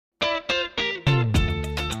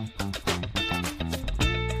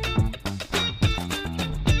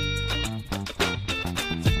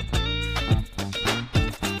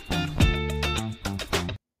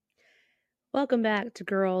Welcome back to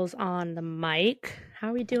Girls on the Mic. How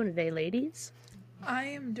are we doing today, ladies? I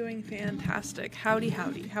am doing fantastic. Howdy,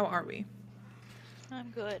 howdy. How are we?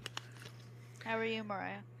 I'm good. How are you,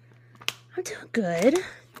 Mariah? I'm doing good.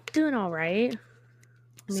 Doing all right.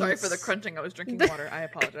 Sorry for the crunching. I was drinking water. I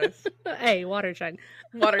apologize. Hey, water check.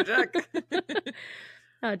 Water check.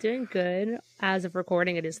 Doing good. As of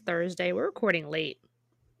recording, it is Thursday. We're recording late.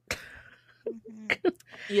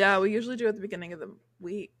 Yeah, we usually do at the beginning of the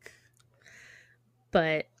week.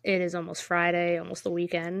 But it is almost Friday, almost the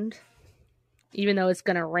weekend. Even though it's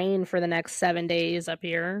going to rain for the next 7 days up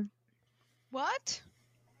here. What?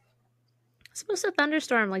 It's supposed to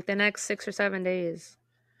thunderstorm like the next 6 or 7 days.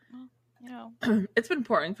 Well, you know. It's been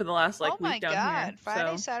pouring for the last week down here. Oh my god.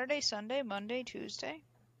 Friday, Saturday, Sunday, Monday, Tuesday.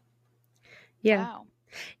 Yeah. Wow.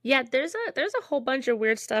 Yeah, there's a whole bunch of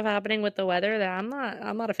weird stuff happening with the weather that I'm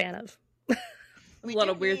not a fan of. A lot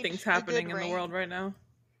of weird things happening in the world right now.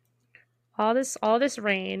 All this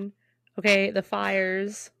rain. Okay, the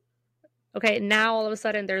fires. Okay, now all of a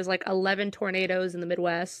sudden there's like 11 tornadoes in the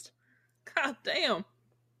Midwest. God damn.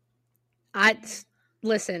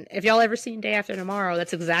 Listen, if y'all ever seen Day After Tomorrow,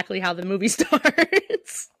 that's exactly how the movie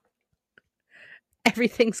starts.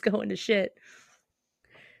 Everything's going to shit.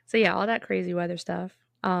 So yeah, all that crazy weather stuff.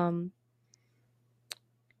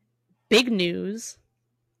 Big news.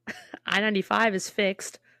 I-95 is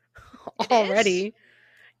fixed already.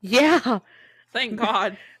 Yeah. Thank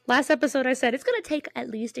God. Last episode I said it's going to take at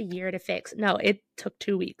least a year to fix. No, it took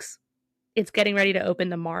 2 weeks. It's getting ready to open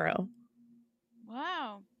tomorrow.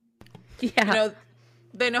 Wow. Yeah.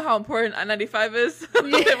 They know how important I-95 is.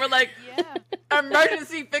 They were like,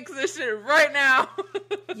 emergency fix this shit right now.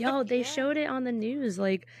 Yo, they showed it on the news.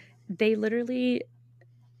 Like, they literally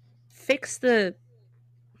fixed the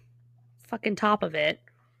fucking top of it.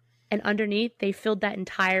 And underneath, they filled that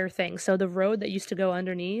entire thing. So the road that used to go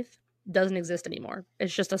underneath doesn't exist anymore.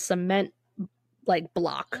 It's just a cement, like,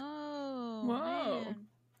 block. Oh, whoa. man.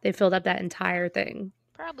 They filled up that entire thing.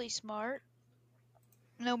 Probably smart.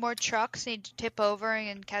 No more trucks need to tip over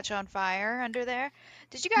and catch on fire under there.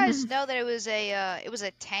 Did you guys know that it was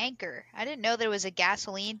a tanker? I didn't know that it was a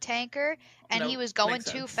gasoline tanker, and he was going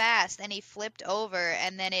too fast, and he flipped over,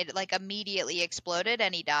 and then it like immediately exploded,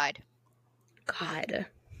 and he died. God.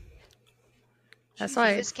 That's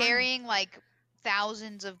why he was carrying like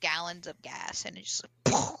thousands of gallons of gas, and it's just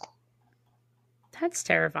like, that's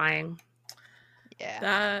terrifying. Yeah.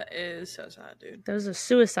 That is so sad, dude. Those are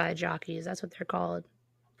suicide jockeys. That's what they're called.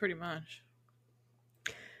 Pretty much.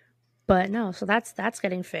 But no, so that's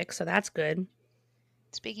getting fixed, so that's good.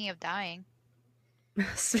 Speaking of dying. Well,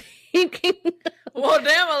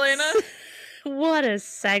 damn, Elena. What a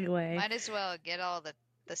segue. Might as well get all the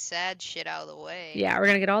sad shit out of the way. Yeah, we're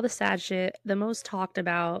going to get all the sad shit. The most talked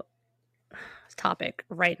about topic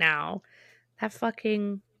right now. That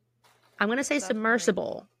fucking... I'm going to say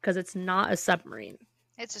submersible, because it's not a submarine.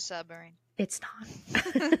 It's a submarine. It's not.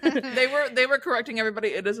 They were correcting everybody.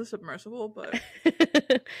 It is a submersible, but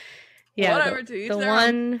yeah, whatever. The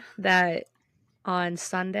one that on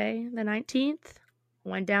Sunday the 19th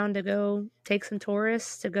went down to go take some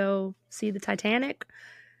tourists to go see the Titanic.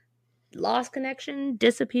 Lost connection,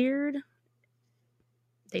 disappeared.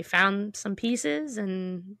 They found some pieces,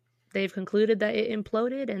 and they've concluded that it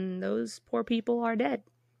imploded, and those poor people are dead.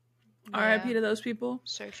 R.I.P. to those people.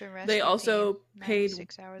 Search and rescue. They also paid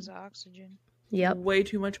 6 hours of oxygen. Yep. Way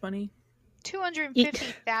too much money.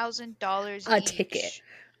 $250,000 a each. ticket.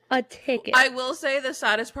 A ticket. I will say the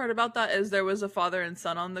saddest part about that is there was a father and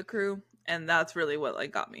son on the crew, and that's really what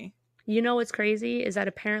like got me. You know what's crazy is that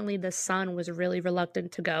apparently the son was really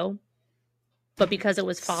reluctant to go, but because it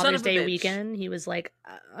was Father's Day weekend, he was like,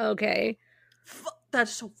 okay.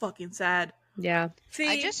 That's so fucking sad. Yeah. See,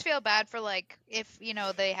 I just feel bad for like if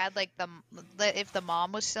they had like if the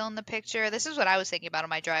mom was still in the picture. This is what I was thinking about on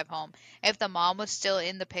my drive home. If the mom was still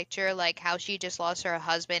in the picture, like how she just lost her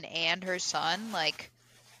husband and her son, like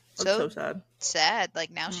so sad. Sad.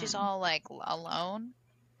 Like now she's all like alone.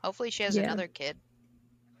 Hopefully she has another kid.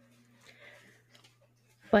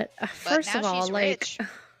 But first of all, like rich.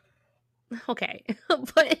 Okay,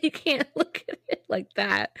 but you can't look at it like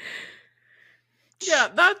that. Yeah,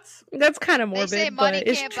 that's kind of morbid. They say money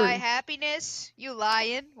but can't buy happiness. You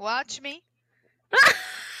lying? Watch me. Why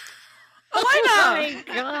not? Oh my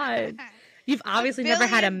god! You've obviously never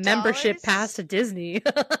had a membership pass to Disney.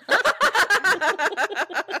 $1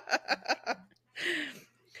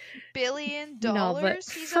 billion? No, but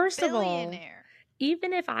he's first a of all, billionaire.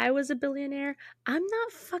 Even if I was a billionaire, I'm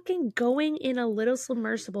not fucking going in a little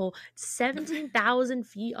submersible 17,000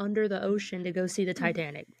 feet under the ocean to go see the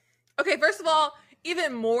Titanic. Okay, first of all,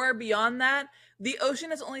 even more beyond that, The ocean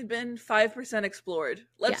has only been 5% explored.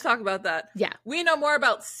 Let's talk about that. Yeah. We know more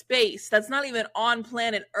about space. That's not even on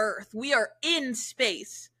planet Earth. We are in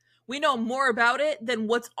space. We know more about it than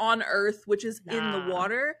what's on Earth, which is in the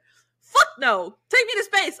water. Fuck no. Take me to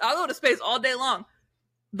space. I'll go to space all day long.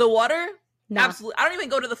 The water? No. Absolutely. I don't even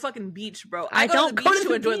go to the fucking beach, bro. I go to the beach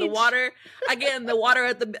to enjoy the water. I get in the water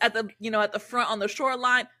at the front on the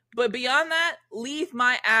shoreline. But beyond that, leave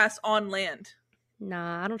my ass on land.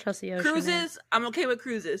 Nah, I don't trust the ocean. Cruises, I'm okay with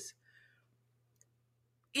cruises.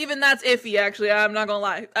 Even that's iffy, actually. I'm not gonna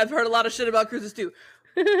lie. I've heard a lot of shit about cruises too.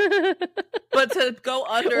 But to go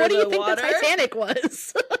under the water. What do you think the Titanic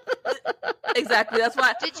was? Exactly. That's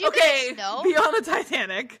why. Did you guys know? Be on the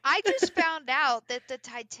Titanic. I just found out that the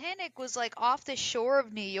Titanic was like off the shore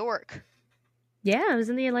of New York. Yeah, it was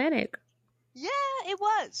in the Atlantic. Yeah, it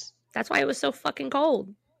was. That's why it was so fucking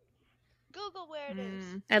cold. Google where it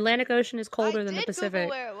is. Atlantic Ocean is colder than the Pacific. Google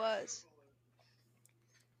where it was.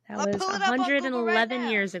 That was 111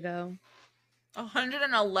 years ago.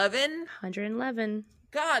 111? 111.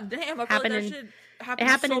 God damn, I feel like that shit happened. It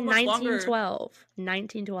happened so in much 1912. Longer.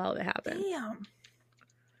 1912 it happened. Damn.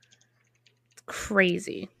 It's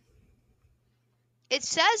crazy. It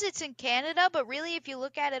says it's in Canada, but really if you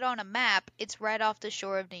look at it on a map, it's right off the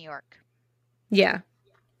shore of New York. Yeah.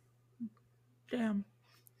 Damn.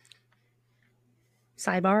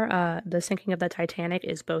 Sidebar, the sinking of the Titanic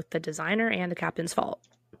is both the designer and the captain's fault.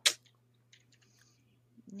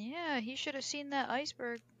 Yeah, he should have seen that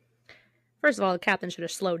iceberg. First of all, the captain should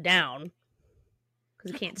have slowed down.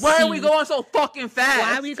 Because he can't see. Why are we going so fucking fast?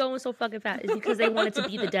 Why are we going so fucking fast? It's because they wanted to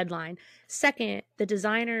beat the deadline. Second, the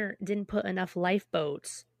designer didn't put enough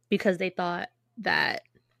lifeboats because they thought that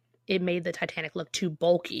it made the Titanic look too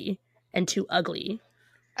bulky and too ugly.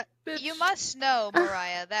 You must know,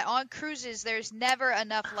 Mariah, that on cruises there's never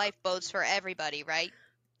enough lifeboats for everybody, right?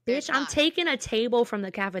 Bitch, I'm taking a table from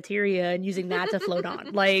the cafeteria and using that to float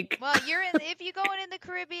on. Like, well, if you're going in the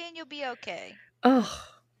Caribbean, you'll be okay. Oh,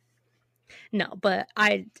 no, but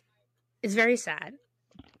it's very sad.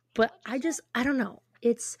 But I don't know.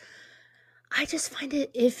 I just find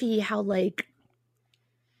it iffy how like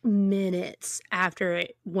minutes after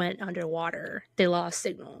it went underwater, they lost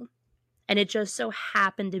signal. And it just so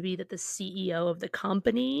happened to be that the CEO of the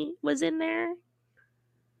company was in there.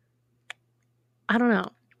 I don't know.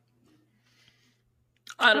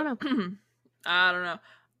 I don't know. I don't know.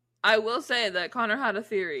 I will say that Connor had a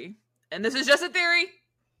theory. And this is just a theory.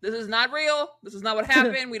 This is not real. This is not what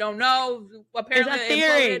happened. We don't know. Apparently, it's a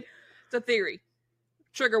theory. It's a theory.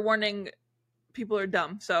 Trigger warning. People are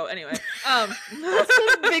dumb. So anyway. That's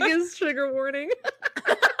the biggest trigger warning.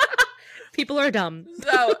 People are dumb.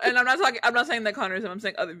 So, and I'm not saying that Connor's dumb, I'm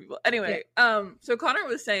saying other people. Anyway, so Connor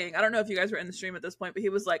was saying, I don't know if you guys were in the stream at this point, but he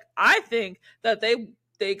was like, I think that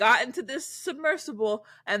they got into this submersible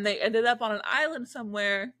and they ended up on an island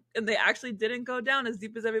somewhere and they actually didn't go down as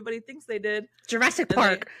deep as everybody thinks they did. Jurassic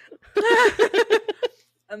Park.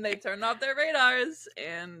 And they turned off their radars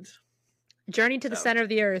and Journey to the center of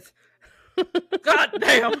the earth. God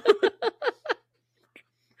damn.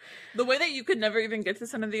 The way that you could never even get to the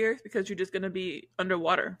center of the earth because you're just going to be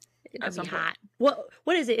underwater. It'll be hot.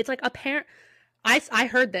 What is it? It's like apparent. I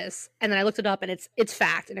heard this and then I looked it up and it's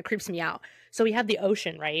fact and it creeps me out. So we have the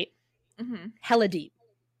ocean, right? Mm-hmm. Hella deep.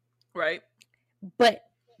 Right. But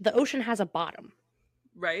the ocean has a bottom.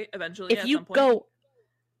 Right. Eventually. If you go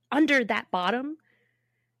under that bottom,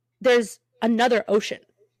 there's another ocean.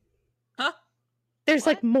 Huh? There's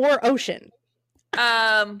like more ocean.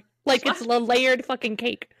 Like what? It's a layered fucking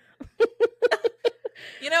cake.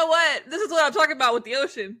 You know what? This is what I'm talking about with the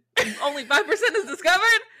ocean. Only 5% is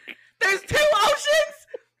discovered. There's 2 oceans?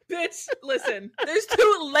 Bitch, listen. There's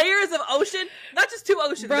 2 layers of ocean. Not just 2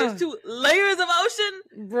 oceans. Bruh. There's 2 layers of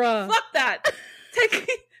ocean. Bruh. Fuck that.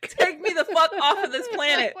 Take me the fuck off of this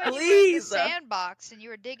planet, like please. You were in the sandbox and you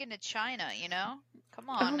were digging to China, you know? Come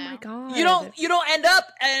on now. Oh my god. You don't end up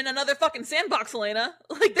in another fucking sandbox, Elena.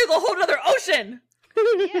 Like there's a whole other ocean.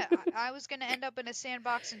 Yeah, I was gonna end up in a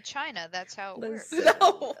sandbox in China. That's how it works.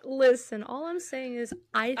 No. Listen, all I'm saying is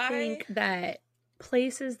I think that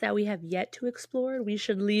places that we have yet to explore, we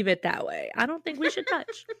should leave it that way. I don't think we should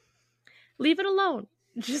touch. Leave it alone.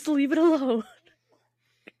 Just leave it alone.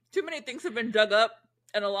 Too many things have been dug up,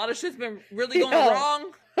 and a lot of shit's been really going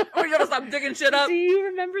wrong. We gotta stop digging shit up. Do you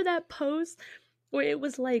remember that post where it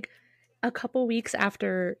was like a couple weeks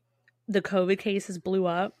after the COVID cases blew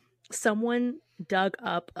up? Someone dug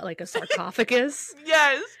up like a sarcophagus.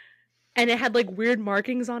 Yes. And it had like weird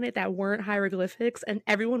markings on it that weren't hieroglyphics, and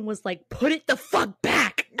everyone was like, put it the fuck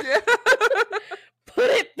back. Yeah. Put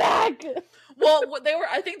it back. Well,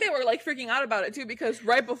 I think they were like freaking out about it too, because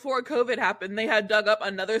right before COVID happened, they had dug up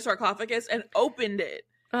another sarcophagus and opened it.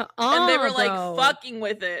 And they were like fucking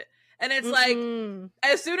with it. And it's like,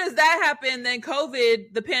 as soon as that happened, then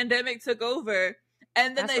COVID, the pandemic took over.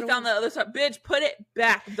 And then they found the other stuff. Bitch, put it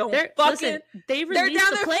back. Don't fucking. Listen, they're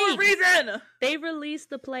down there for a reason. They released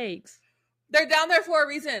the plagues. They're down there for a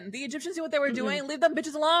reason. The Egyptians knew what they were doing. Leave them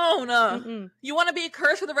bitches alone. You want to be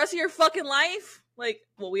cursed for the rest of your fucking life? Like,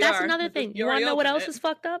 well, we are. That's another thing. You want to know what else is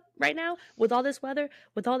fucked up right now? With all this weather,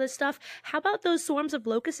 with all this stuff? How about those swarms of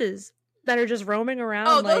locusts that are just roaming around?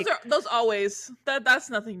 Oh, those always. That's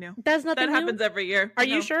nothing new. That's nothing new? That happens every year. Are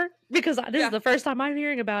you sure? Because this is the first time I'm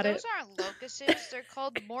hearing about it. Those aren't locusts. They're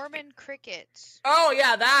called Mormon crickets. Oh,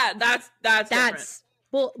 yeah, that's different.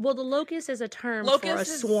 Well, the locust is a term for a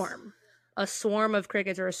swarm. A swarm of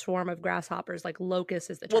crickets or a swarm of grasshoppers. Like, locust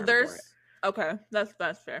is the term for it. Okay, that's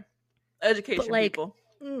fair. Education, people.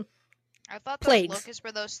 I thought those locusts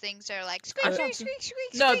were those things that are like, squeak, squeak, squeak, squeak,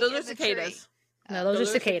 no, those are cicadas. No, those are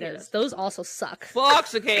cicadas. Those also suck. Fuck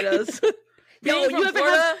cicadas. Yo,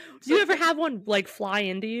 you ever have one like fly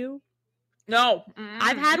into you? No.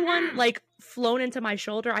 I've had one like flown into my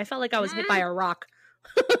shoulder. I felt like I was hit by a rock.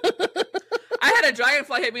 I had a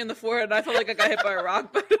dragonfly hit me in the forehead and I felt like I got hit by a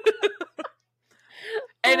rock.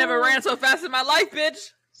 I never ran so fast in my life,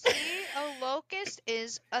 bitch. See, a locust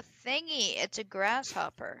is a thingy. It's a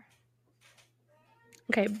grasshopper.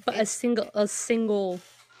 Okay, but a single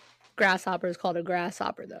grasshopper is called a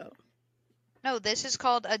grasshopper, though. No, this is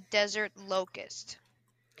called a desert locust.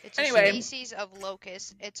 It's a species of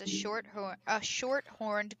locust. It's a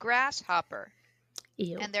short-horned grasshopper.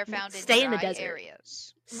 Ew. And they're found in the dry desert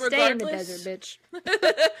areas. Stay in the desert, bitch.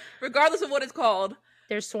 Regardless of what it's called.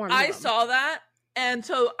 There's swarms. I saw that. And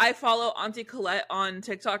so I follow Auntie Colette on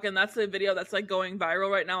TikTok, and that's the video that's like going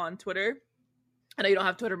viral right now on Twitter. I know you don't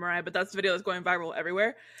have Twitter, Mariah, but that's the video that's going viral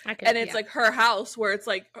everywhere. It's like her house where it's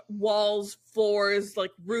like walls, floors,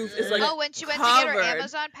 like roof is like when she went to get her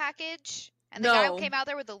Amazon package and the guy came out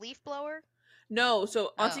there with a leaf blower? No,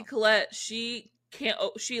 so Auntie Colette, she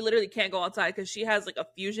literally can't go outside because she has like a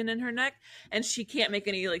fusion in her neck and she can't make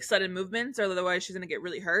any like sudden movements or otherwise she's gonna get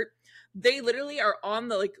really hurt. They literally are on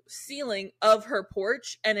the like ceiling of her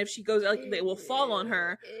porch, and if she goes out, like, they will fall on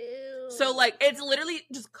her. So like it's literally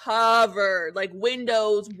just covered, like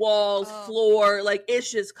windows, walls, floor, like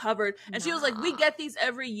it's just covered. And she was like, "We get these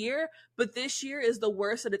every year, but this year is the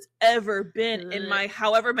worst that it's ever been in my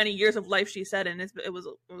however many years of life." She said, and it was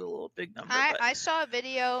a little big number. I saw a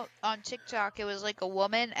video on TikTok. It was like a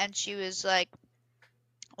woman, and she was like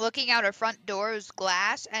looking out her front door. It was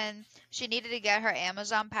glass, and she needed to get her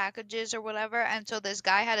Amazon packages or whatever, and so this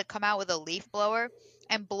guy had to come out with a leaf blower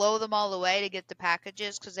and blow them all away to get the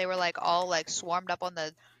packages because they were like all like swarmed up on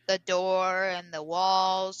the door and the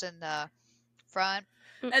walls and the front.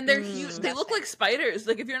 And they're huge. They look like spiders.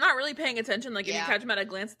 Like if you're not really paying attention, like if you catch them at a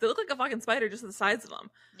glance, they look like a fucking spider just the size of them.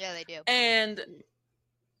 Yeah, they do. And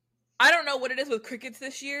I don't know what it is with crickets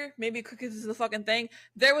this year. Maybe crickets is the fucking thing.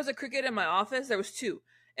 There was a cricket in my office. There was two.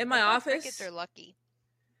 In my office. Crickets are lucky.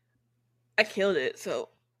 I killed it, so.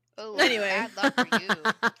 Oh, anyway. Bad luck for you.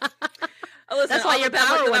 Listen, that's why your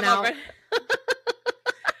power went out.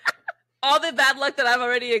 All the bad luck that I've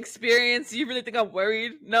already experienced, you really think I'm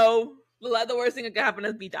worried? No. The worst thing that could happen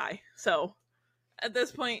is me die. So, at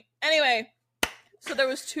this point. Anyway, so there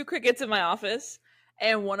was two crickets in my office,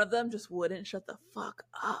 and one of them just wouldn't shut the fuck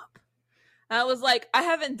up. And I was like, I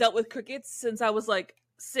haven't dealt with crickets since I was like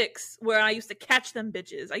 6, where I used to catch them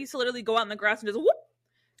bitches. I used to literally go out in the grass and just whoop,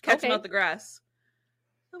 catch them out the grass.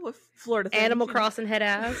 What Florida thing? Animal Crossing head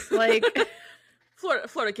ass, like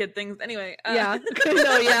Florida kid things. Anyway, yeah,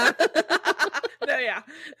 no, yeah, no, yeah,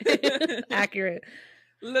 accurate.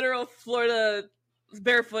 Literal Florida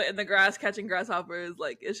barefoot in the grass catching grasshoppers.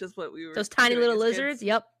 Like it's just what we were. Those tiny little lizards. Kids.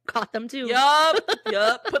 Yep, caught them too. Yup.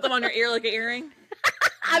 Put them on your ear like an earring.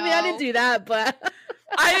 I mean, I didn't do that, but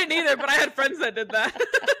I didn't either. But I had friends that did that.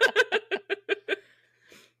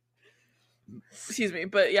 Excuse me,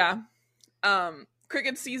 but yeah,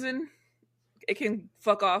 cricket season. It can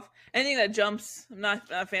fuck off. Anything that jumps, I'm not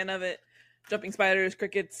a fan of it. Jumping spiders,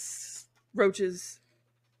 crickets, roaches,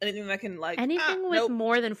 anything that can like anything with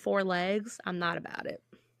more than 4 legs, I'm not about it.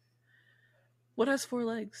 What has 4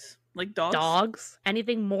 legs? Like dogs? Dogs.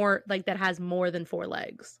 Anything more like that has more than 4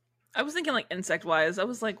 legs. I was thinking like insect wise. I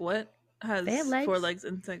was like, what has 4 legs?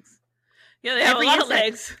 Insects. Yeah, they have a lot of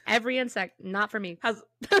legs. Every insect, not for me. Has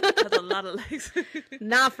a lot of legs.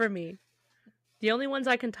 Not for me. The only ones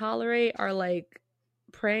I can tolerate are like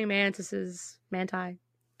praying mantises, manti.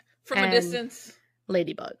 From a distance.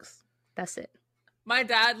 Ladybugs. That's it. My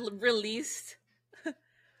dad released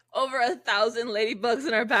over 1,000 ladybugs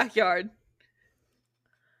in our backyard.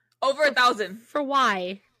 Over 1,000. For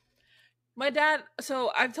why? My dad,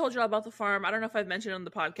 so I've told you all about the farm. I don't know if I've mentioned it on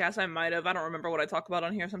the podcast. I might have. I don't remember what I talk about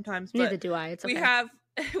on here sometimes. But Neither do I. It's okay.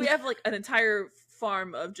 we have like an entire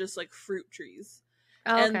farm of just like fruit trees.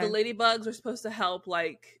 Oh, and okay. the ladybugs are supposed to help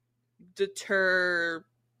like deter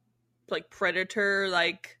like predator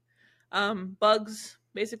like bugs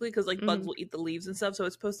basically, because like bugs will eat the leaves and stuff, so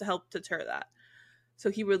it's supposed to help deter that. So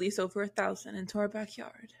he released over 1,000 into our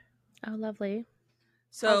backyard. Oh, lovely.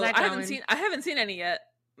 So I haven't seen any yet,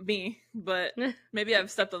 but maybe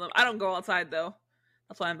I've stepped on them. I don't go outside though.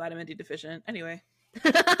 That's why I'm vitamin D deficient. Anyway.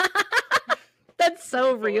 That's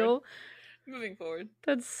so real. Moving forward.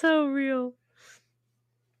 That's so real.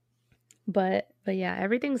 But yeah,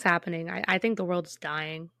 everything's happening. I think the world's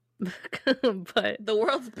dying. But the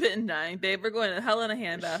world's been dying, babe. We're going to hell in a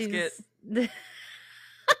handbasket.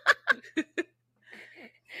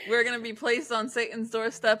 We're going to be placed on Satan's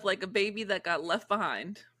doorstep like a baby that got left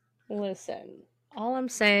behind. Listen, all I'm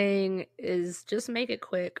saying is just make it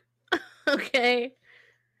quick. Okay? I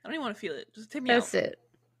don't even want to feel it. Just take me out. That's it.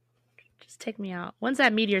 Just take me out. When's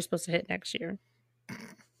that meteor supposed to hit next year?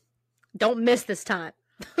 Don't miss this time.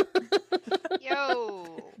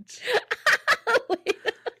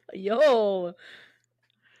 Yo.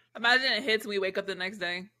 Imagine it hits and we wake up the next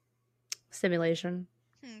day. Simulation.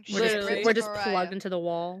 We're just plugged into the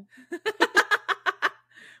wall.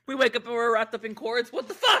 We wake up and we're wrapped up in cords. What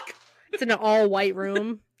the fuck? It's in an all-white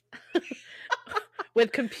room.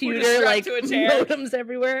 With computer like modems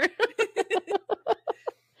everywhere.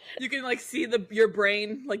 You can like see your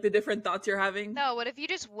brain, like the different thoughts you're having. No, what if you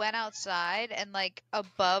just went outside and like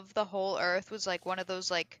above the whole earth was like one of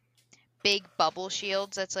those like big bubble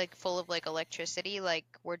shields that's like full of like electricity, like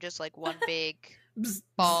we're just like one big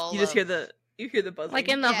ball. You just hear the buzzing. Like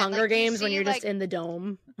in the Hunger Games when you're just in the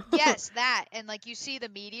dome. Yes, that. And like you see the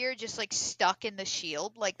meteor just like stuck in the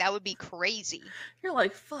shield. Like that would be crazy. You're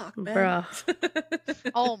like, fuck, man.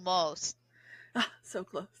 Bruh. Almost. So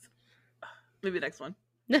close. Maybe next one.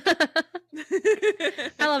 I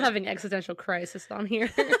love having existential crisis on here.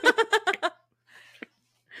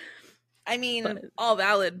 I mean, all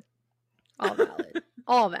valid. All valid.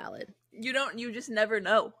 All valid. You just never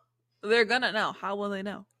know. They're gonna know. How will they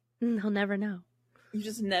know? They'll never know. You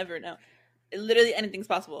just never know. Literally anything's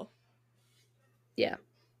possible. Yeah.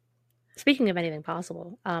 Speaking of anything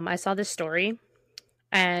possible, I saw this story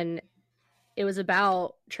and it was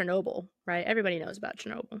about Chernobyl, right? Everybody knows about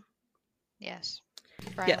Chernobyl. Yes.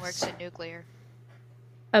 Brian works in nuclear.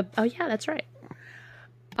 Oh yeah, that's right.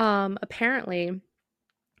 Apparently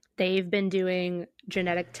they've been doing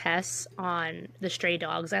genetic tests on the stray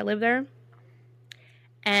dogs that live there.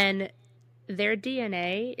 And their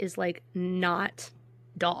DNA is like not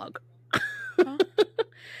dog. Huh?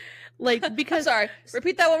 Like because sorry,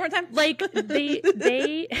 repeat that one more time. Like they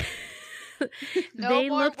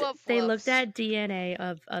looked at DNA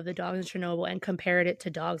of the dogs in Chernobyl and compared it to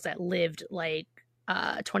dogs that lived like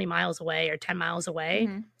 20 miles away or 10 miles away.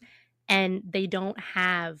 Mm-hmm. And they don't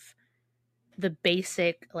have the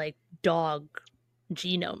basic like dog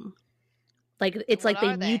genome. Like it's like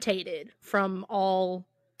they mutated from all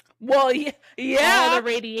all the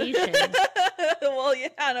radiation. Well,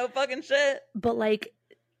 yeah, no fucking shit. But like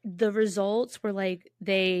the results were like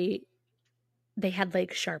they had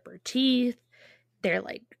like sharper teeth, their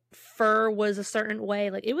like fur was a certain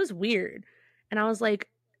way, like it was weird. And I was like,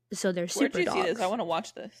 so they're super Where'd you dogs. see this? I want to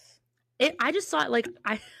watch this. I just saw it like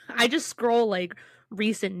I just scroll like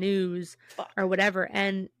recent news or whatever,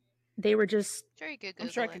 and they were just. I'm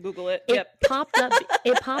sure I could Google it. It popped up.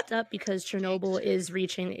 It popped up because Chernobyl is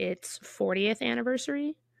reaching its 40th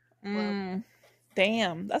anniversary.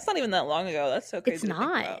 Damn, that's not even that long ago. That's so crazy. It's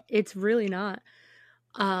not. It's really not.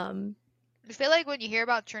 I feel like when you hear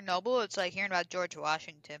about Chernobyl, it's like hearing about George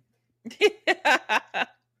Washington.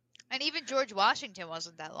 And even George Washington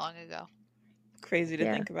wasn't that long ago. Crazy to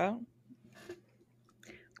think about.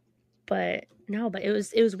 But no, but it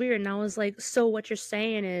was weird. And I was like, so what you're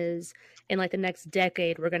saying is in like the next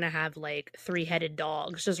decade, we're going to have like 3-headed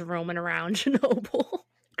dogs just roaming around Chernobyl.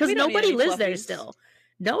 Because nobody lives there still.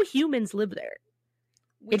 No humans live there.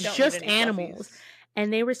 It's just animals.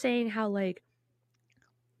 And they were saying how like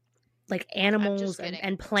animals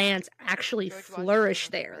and plants actually flourish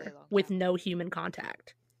there with no human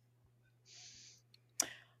contact.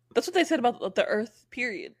 That's what they said about the Earth,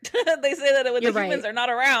 period. They say that when humans are not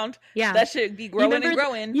around, that should be growing and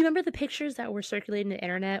growing. You remember the pictures that were circulating the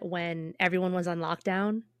internet when everyone was on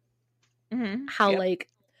lockdown? Mm-hmm. How like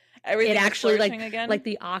everything it actually like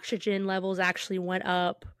the oxygen levels actually went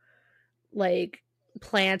up, like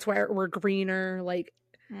plants were greener, like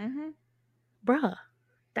Mm-hmm. Bruh,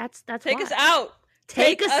 that's Take why. us out.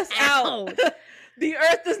 Take us out. The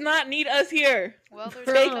Earth does not need us here. Well, they're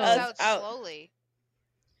Bro. taking us Take us out out. slowly.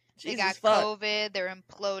 Jesus They got fuck. COVID. They're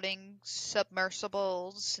imploding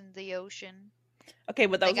submersibles in the ocean. Okay,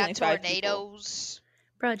 but that They was got only 5 people. tornadoes.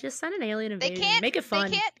 Bro, just send an alien They invasion. can't Make it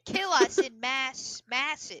fun. They can't kill us in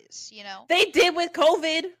masses. You know. They did with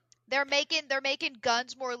COVID. They're making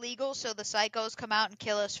guns more legal, so the psychos come out and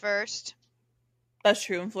kill us first. That's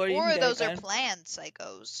true. In Florida, you Or can get those a are gun. planned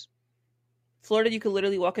psychos. Florida, you could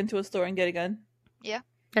literally walk into a store and get a gun.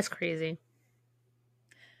 That's crazy.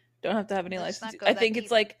 Don't have to have any Let's license. not go I that think deep.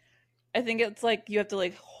 it's like, you have to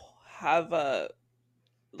like have a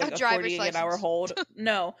driver's 48-hour license. hold.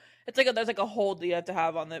 No, it's like there's like a hold that you have to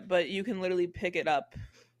have on it, but you can literally pick it up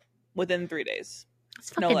within 3 days.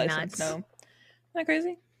 It's No fucking license. nuts. No, isn't that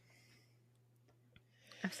crazy?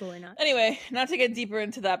 Absolutely not. Anyway, not to get deeper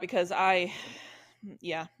into that because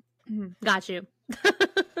yeah. Got you.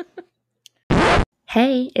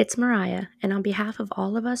 Hey, it's Mariah, and on behalf of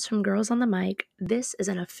all of us from Girls on the Mic, this is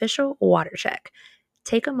an official water check.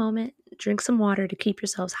 Take a moment, drink some water to keep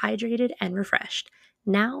yourselves hydrated and refreshed.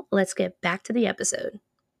 Now, let's get back to the episode.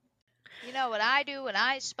 You know what I do when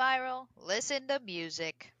I spiral? Listen to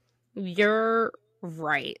music. You're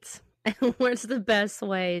right. And what's the best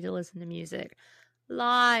way to listen to music?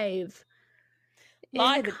 Live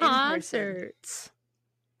Live and in in person. concerts.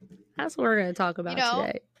 That's what we're going to talk about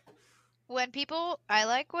today. I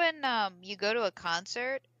like when you go to a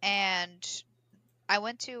concert, and I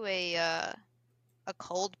went to a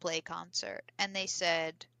Coldplay concert, and they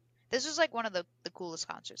said this was like one of the coolest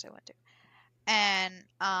concerts I went to, and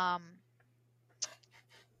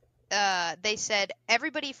they said,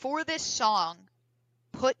 everybody, for this song,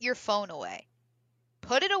 put your phone away.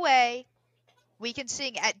 Put it away. We can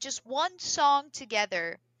sing at just one song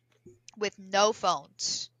together with no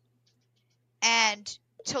phones. And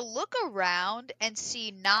to look around and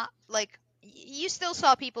see, not like, you still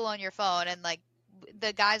saw people on your phone, and like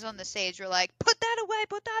the guys on the stage were like, put that away,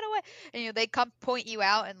 and you know, they come point you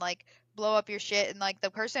out and like blow up your shit, and like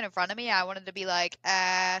the person in front of me, I wanted to be like,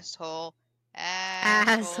 asshole.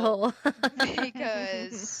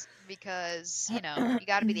 because you know, you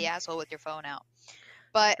got to be the asshole with your phone out.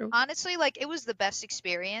 But honestly, like, it was the best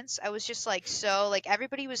experience. I was just like, so like,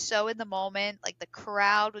 everybody was so in the moment, like the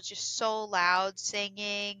crowd was just so loud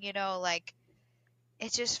singing, you know, like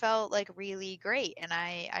it just felt like really great. And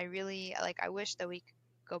I really like, I wish that we could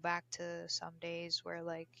go back to some days where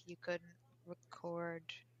like you couldn't record.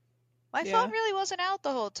 My phone really wasn't out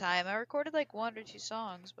the whole time. I recorded like 1 or 2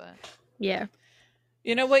 songs, but Yeah.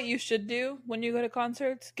 You know what you should do when you go to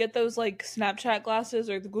concerts? Get those like Snapchat glasses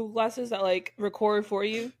or the Google glasses that like record for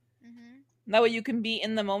you. mm-hmm. That way you can be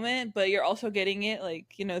in the moment, but you're also getting it like,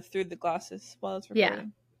 you know, through the glasses while it's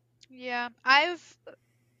recording. Yeah.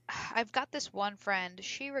 I've got this one friend.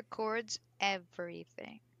 She records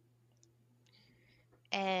everything.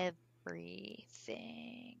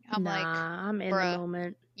 I'm like, I'm in bruh, the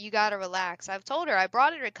moment. you gotta relax. I've told her, I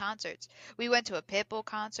brought her to concerts. We went to a Pitbull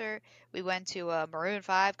concert. We went to a Maroon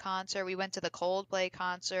 5 concert. We went to the Coldplay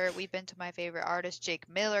concert. We've been to my favorite artist, Jake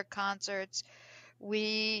Miller, concerts.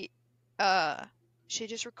 She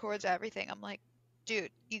just records everything. I'm like, dude,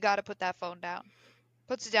 you gotta put that phone down.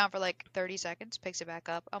 Puts it down for like 30 seconds, picks it back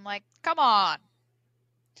up. I'm like, come on.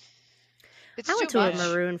 It's I went too to much. a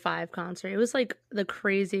Maroon 5 concert. It was like the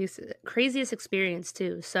craziest experience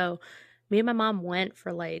too. So me and my mom went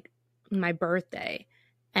for like my birthday,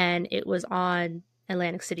 and it was on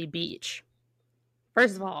Atlantic City Beach.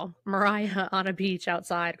 First of all, Mariah on a beach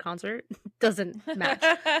outside concert doesn't match.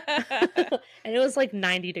 And it was like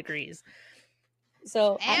 90 degrees.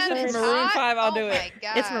 So And It's it's Maroon hot? 5, I'll Oh do it. my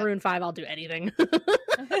God. it's Maroon 5, I'll do anything.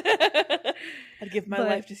 I'd give my But-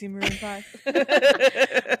 life to see Maroon 5.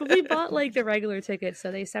 But we bought like the regular tickets,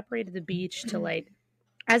 so they separated the beach to like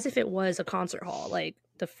as if it was a concert hall. Like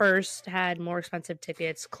the first had more expensive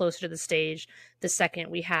tickets closer to the stage. The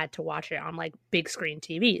second we had to watch it on like big screen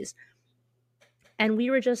TVs. And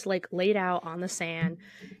we were just like laid out on the sand,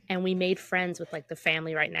 and we made friends with like the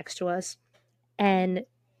family right next to us. And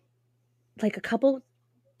like a couple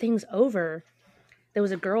things over, there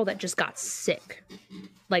was a girl that just got sick.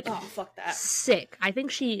 Like Oh, fuck that. sick. I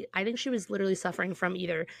think she was literally suffering from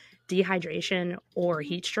either dehydration or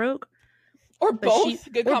heat stroke Or But both. she-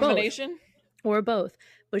 Good or both. combination. or both.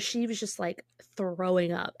 But she was just like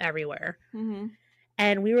throwing up everywhere. Mm-hmm. Was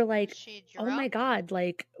And we were like, she oh my drunk? God,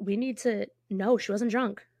 like we need to. No, she wasn't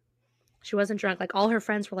drunk. She wasn't drunk. Like all her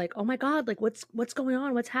friends were like, oh my God, like what's going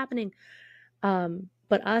on? What's happening?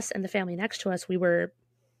 But us and the family next to us, we were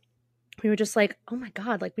just like, oh my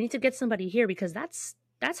God, like we need to get somebody here because that's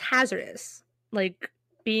that's hazardous. Like,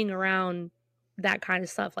 being around that kind of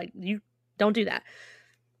stuff. Like, you don't do that.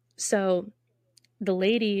 So the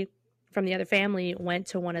lady from the other family went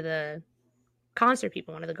to one of the concert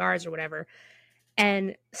people, one of the guards or whatever,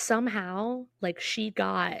 and somehow, like, she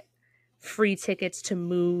got free tickets to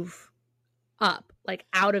move up, like,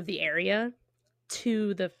 out of the area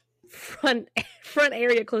to the front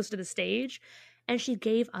area close to the stage, and she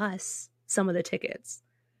gave us some of the tickets.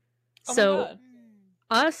 Oh my So God.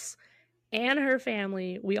 us and her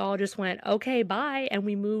family, we all just went, okay, bye, and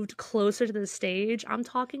we moved closer to the stage. I'm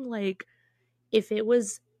talking, like, if it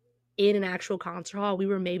was in an actual concert hall, we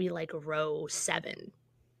were maybe like row 7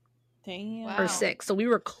 Damn. Wow. or 6, so we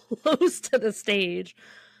were close to the stage, You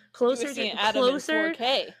were closer seeing to Adam in closer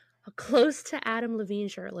 4K. close to Adam Levine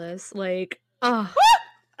shirtless. Like, oh.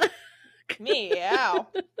 Meow.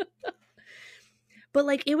 But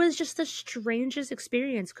like, it was just the strangest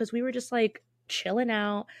experience because we were just like chilling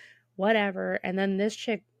out, whatever, and then this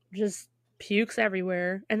chick just pukes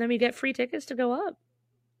everywhere, and then we get free tickets to go up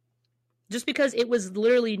just because it was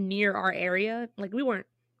literally near our area. Like, we weren't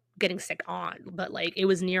getting sick on, but like, it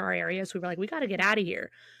was near our area, so we were like, we got to get out of here.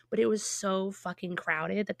 But it was so fucking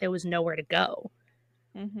crowded that there was nowhere to go.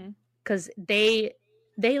 Mm-hmm. Because they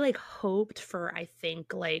like hoped for, I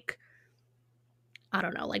think, like, I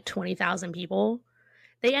don't know, like 20,000 people.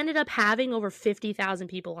 They ended up having over 50,000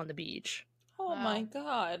 people on the beach. Oh Wow. my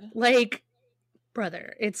God. Like,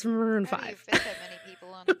 brother, it's Maroon How do you 5. fit that many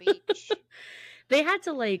people on the beach? They had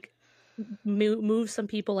to like move some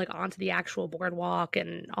people like onto the actual boardwalk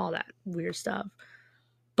and all that weird stuff.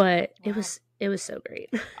 But Wow. it was so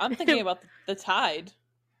great. I'm thinking about the tide.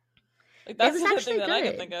 Like, that's was the actually thing that I good.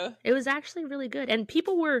 could think of. It was actually really good, and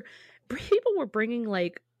people were bringing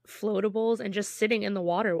like floatables and just sitting in the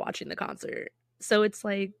water watching the concert. So it's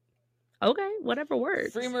like, okay, whatever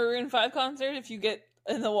works. Free Maroon 5 concert if you get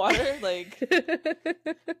in the water, like,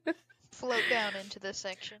 Float down into this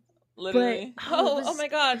section. literally. But, Oh my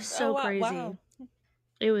God. it was so Oh, wow. crazy. Wow.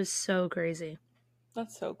 It was so crazy.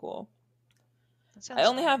 That's so cool. That sounds I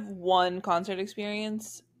only fun. have one concert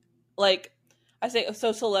experience. Like, I say,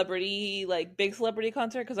 so celebrity, like, big celebrity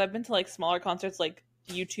concert, because I've been to, like, smaller concerts, like,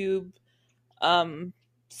 YouTube,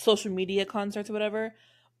 social media concerts or whatever.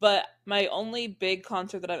 But my only big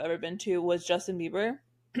concert that I've ever been to was Justin Bieber.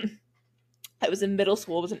 I was in middle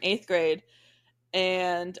school. It was in 8th grade.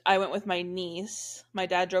 And I went with my niece. My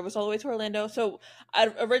dad drove us all the way to Orlando. So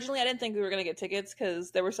originally I didn't think we were going to get tickets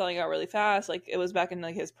because they were selling out really fast. Like, it was back in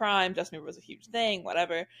like his prime. Justin Bieber was a huge thing,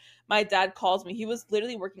 whatever. My dad calls me. He was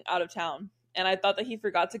literally working out of town. And I thought that he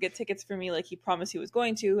forgot to get tickets for me like he promised he was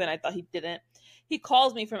going to. And I thought he didn't. He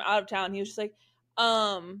calls me from out of town. He was just like,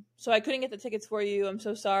 so I couldn't get the tickets for you. I'm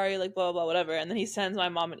so sorry. Like, blah, blah, blah, whatever. And then he sends my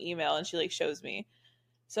mom an email and she like shows me.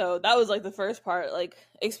 So that was like the first part, like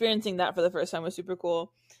experiencing that for the first time was super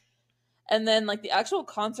cool. And then like the actual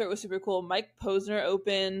concert was super cool. Mike Posner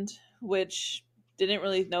opened, which didn't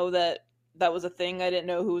really know that was a thing. I didn't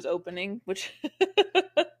know who was opening, which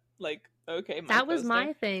like, okay. Mike That was Posner.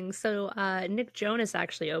 my thing. So Nick Jonas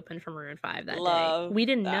actually opened for Maroon 5 that Love day. We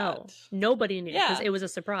didn't know. that. Nobody knew because Yeah. it was a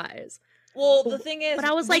surprise. Well, the thing is, But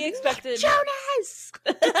I was we like, expected Nick Jonas!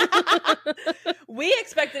 we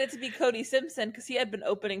expected it to be Cody Simpson because he had been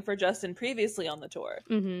opening for Justin previously on the tour.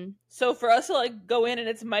 Mm-hmm. So for us to like go in and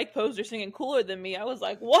it's Mike Posner singing Cooler Than Me, I was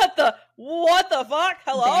like, what the fuck?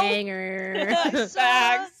 Hello? Banger. I saw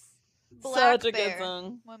Facts. Black Such a Bear good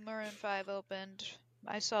song. when Maroon 5 opened.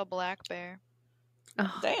 I saw Black Bear.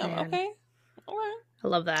 Oh, Damn, man. okay. All right. I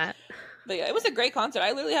love that. But yeah, it was a great concert.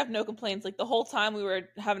 I literally have no complaints. Like the whole time we were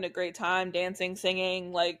having a great time, dancing,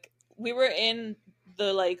 singing. Like we were in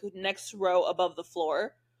the like next row above the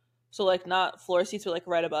floor. So like not floor seats, but like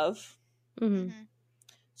right above. Mm-hmm. Mhm.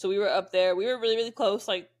 So we were up there. We were really, really close.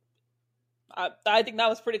 Like I think that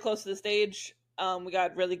was pretty close to the stage. We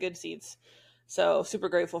got really good seats. So super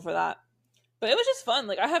grateful for that. But it was just fun.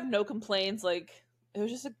 Like I have no complaints. Like it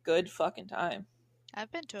was just a good fucking time.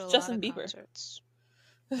 I've been to a Justin lot of Bieber. concerts.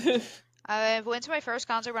 I went to my first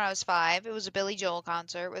concert when I was 5. It was a Billy Joel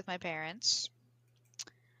concert with my parents.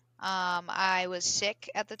 I was sick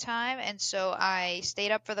at the time, and so I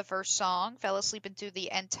stayed up for the first song, fell asleep into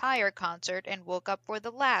the entire concert, and woke up for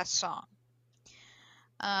the last song.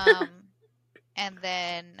 And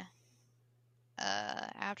then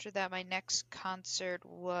after that, my next concert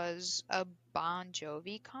was a Bon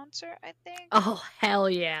Jovi concert, I think. Oh, hell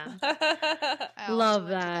yeah. I also love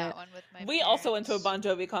went to that. one with my We also went to a parents.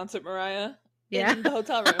 Bon Jovi concert, Mariah. Yeah. In the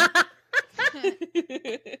hotel room.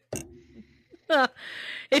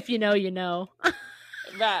 If you know, you know.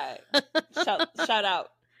 Right. Shout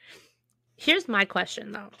out. Here's my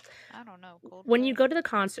question though. I don't know. Coldplay. When you go to a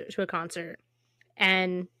concert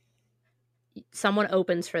and someone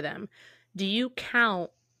opens for them, do you count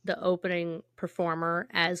the opening performer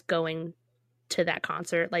as going to that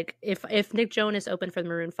concert? Like if Nick Jonas opened for the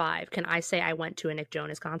Maroon 5, can I say I went to a Nick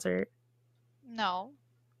Jonas concert? No.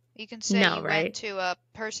 You can say No, you right? went to a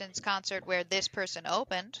person's concert where this person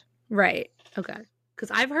opened. Right. Okay. Because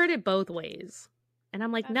I've heard it both ways. And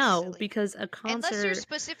I'm like, That's no, silly. because a concert... Unless you're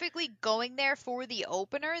specifically going there for the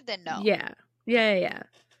opener, then no. Yeah.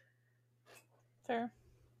 Fair.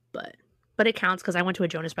 But it counts because I went to a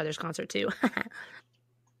Jonas Brothers concert too.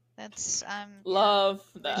 That's Love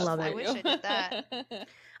that. Love for it. I wish I you. did that.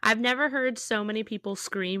 I've never heard so many people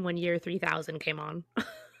scream when Year 3000 came on.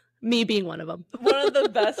 Me being one of them. One of the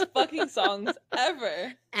best fucking songs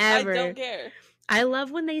ever. Ever. I don't care. I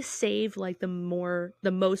love when they save like the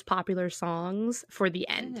most popular songs for the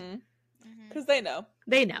end. Because they know.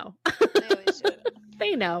 They know. They always do.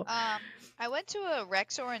 They know. I went to a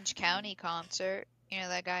Rex Orange County concert. You know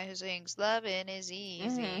that guy who sings "Lovin' Is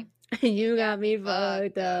Easy." You got me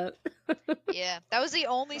fucked up. Yeah, that was the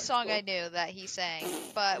only song I knew that he sang.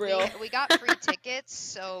 But Real. we got free tickets,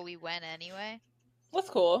 so we went anyway. That's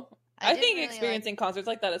cool. I didn't think really experiencing concerts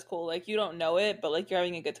like that is cool. Like, you don't know it, but, like, you're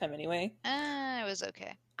having a good time anyway. It was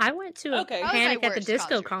okay. I went to a Okay. That was my Panic at the worst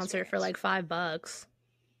Disco concert concert for like experience. $5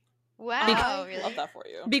 Wow, I really? love that for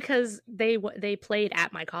you. because they played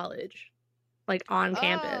at my college, like on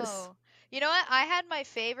campus. Oh. You know what? I had my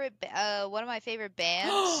favorite, one of my favorite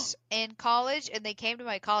bands in college, and they came to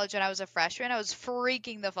my college when I was a freshman. I was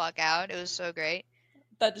freaking the fuck out. It was so great.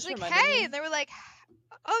 That I was just like, reminded hey, me. and they were like,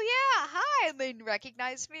 oh yeah, hi, and they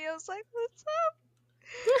recognized me. I was like, what's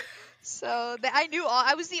up? So I knew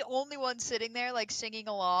I was the only one sitting there, like singing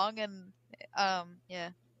along, and yeah.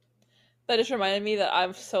 That just reminded me that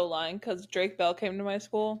I'm so lying because Drake Bell came to my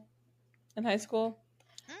school in high school.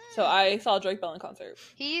 So I saw Drake Bell in concert.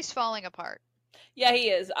 He's falling apart. Yeah, he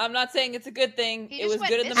is. I'm not saying it's a good thing. He It just was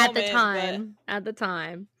went good in the missing. At the moment. time. At the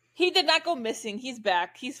time. But he did not go missing. He's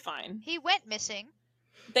back. He's fine. He went missing,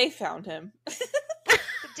 They found him. but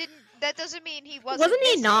didn't. That doesn't mean he wasn't. Wasn't he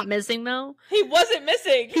missing. not missing though? He wasn't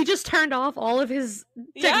missing. He just turned off all of his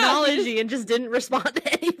Yeah, technology and just didn't respond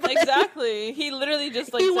to anybody. Exactly. He literally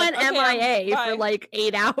just like He said, went "Okay, I'm MIA fine." for like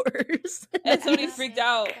 8 hours. And somebody freaked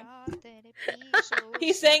out.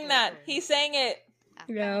 He sang that. He sang it.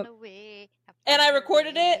 Yep. And I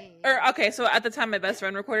recorded it. Or okay, so at the time my best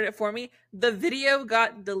friend recorded it for me. The video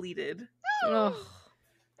got deleted. Ugh.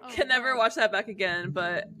 Can never watch that back again,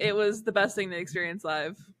 but it was the best thing to experience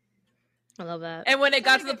live. I love that. And when it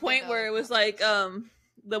got to the good point thing, where though. it was like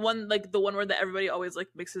the one word that everybody always like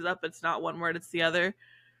mixes up, it's not one word, it's the other.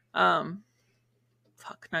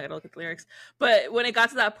 Fuck, now I gotta look at the lyrics. But when it got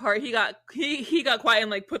to that part, he got quiet and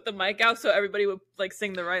like put the mic out so everybody would like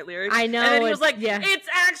sing the right lyrics. I know, And then he was it's- like, yeah. "It's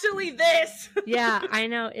actually this." Yeah, I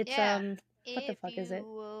know. It's Yeah. what the fuck is it? If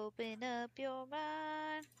you open up your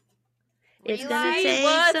mind, It's gonna realize take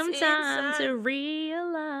what's some time inside. to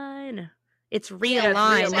realign. It's Yeah,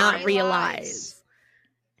 realign, it's not realize. realize.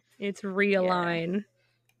 It's realign.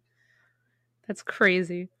 That's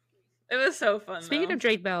crazy. It was so fun. Speaking though. of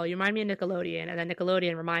Drake Bell, you remind me of Nickelodeon, and then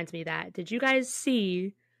Nickelodeon reminds me that. Did you guys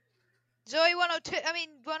see Zoe 102. I mean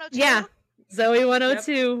 102. Yeah. Zoe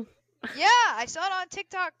 102? Yeah, I saw it on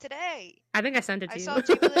TikTok today. I think I sent it to I you. saw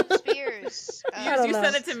Jacqueline Spears. I don't you know.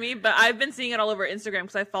 sent it to me, but I've been seeing it all over Instagram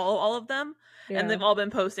because I follow all of them, Yeah. and they've all been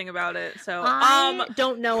posting about it. So, I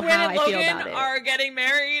don't know Quinn how and I feel Logan about it. are getting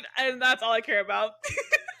married, and that's all I care about.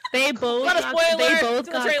 They both Not a got, spoiler they both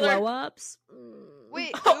to the got trailer. glow ups.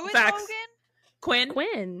 Wait, Oh, who and facts. Logan?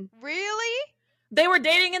 Quinn, Really? they were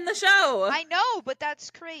dating in the show. I know, but that's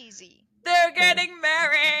crazy. They're getting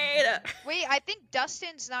married. Wait, I think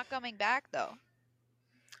Dustin's not coming back though.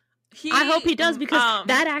 I hope he does because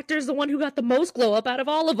that actor's the one who got the most glow up out of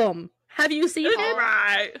all of them. Have you seen him?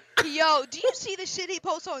 Right. Yo, do you see the shit he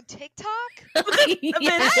posts on TikTok?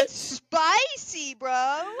 Yes. That's spicy,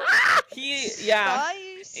 bro. Yeah.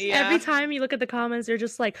 Spicy. Yeah. Every time you look at the comments, they're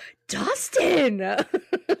just like, Dustin! Yeah,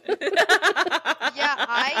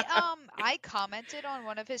 I commented on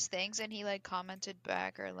one of his things and he like commented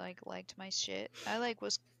back or like liked my shit.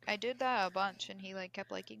 I did that a bunch and he like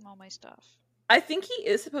kept liking all my stuff. I think he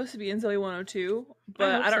is supposed to be in Zoe 102, but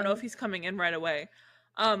I hope I don't so. know if he's coming in right away.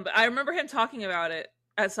 But I remember him talking about it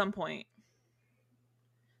at some point.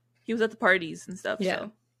 He was at the parties and stuff. Yeah.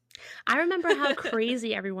 So. I remember how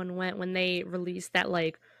crazy everyone went when they released that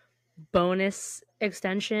like bonus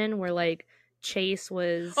extension where like Chase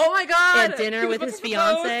was Oh my god! at dinner He was with his about to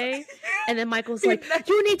propose. fiance, and then Michael's like,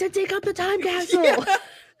 "You need to dig up the time capsule." Yeah.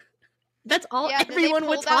 That's all Yeah, and then they everyone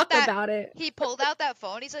would pulled out talk that- about it. He pulled out that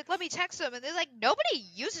phone. He's like, "Let me text him," and they're like, "Nobody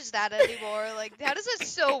uses that anymore. Like, how does it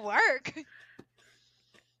still work?"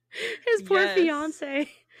 His poor Yes.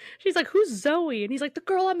 fiance. She's like, "Who's Zoe?" And he's like, "The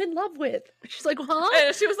girl I'm in love with." She's like, "Huh?"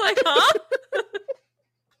 And she was like, huh?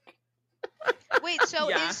 Wait, so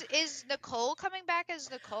Yeah. is Nicole coming back as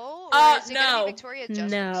Nicole, or is it gonna no. be Victoria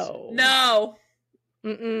Justice? No. No.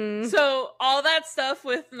 Mm-mm. So all that stuff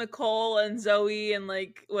with Nicole and Zoe and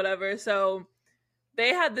like whatever, so they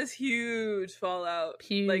had this huge fallout.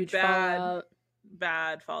 Huge like fallout.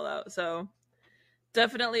 bad fallout. So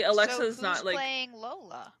definitely So Alexa's who's not like playing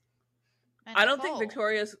Lola? And I don't think Nicole?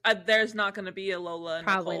 Victoria's there's not going to be a Lola and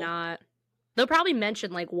Probably Nicole. not. They'll probably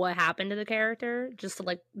mention like what happened to the character just to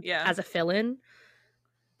like Yeah. as a fill-in.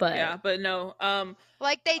 But Yeah, but no.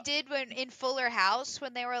 Like they did when in Fuller House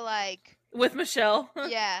when they were like, With Michelle.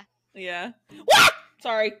 yeah. Yeah. What?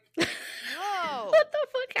 Sorry. Whoa. what the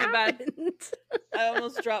fuck My bad. happened? I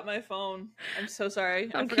almost dropped my phone. I'm so sorry.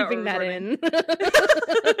 I I'm forgot keeping we're that recording. in.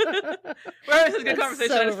 We're having such a good That's conversation.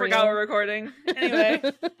 so I just forgot real. we're recording. Anyway.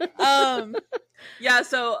 Yeah,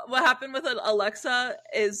 so what happened with Alexa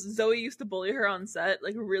is Zoe used to bully her on set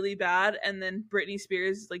like really bad, and then Britney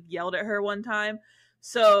Spears like yelled at her one time,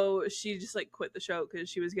 so she just like quit the show because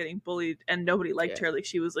she was getting bullied and nobody liked Yeah. her. Like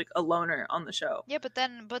she was like a loner on the show. Yeah, but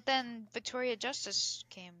then Victoria Justice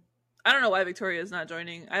came. I don't know why Victoria is not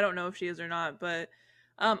joining. I don't know if she is or not, but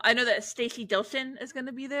I know that Stacey Dilson is going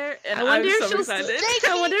to be there, and I wonder I'm if so she'll excited.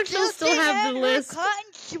 I wonder if she'll still have the list.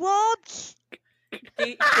 Cotton swabs.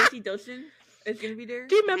 Stacey Dilson is going to be there.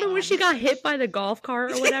 Do you remember when she got hit by the golf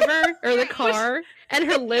cart or whatever? Or the car? And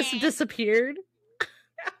her list disappeared?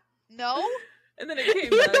 No. And then it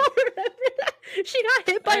came You back. don't remember that? She got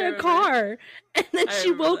hit by I a remember. car. And then I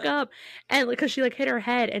she remember woke that. up and because she like hit her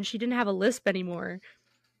head and she didn't have a lisp anymore.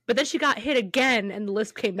 But then she got hit again and the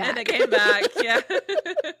lisp came back. And it came back, yeah.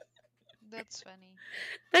 That's funny.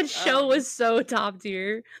 That show Um, was so top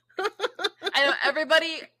tier. I know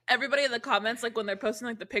everybody in the comments, like when they're posting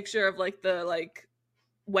like the picture of like the like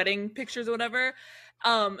wedding pictures or whatever,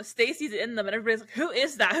 Stacey's in them and everybody's like, who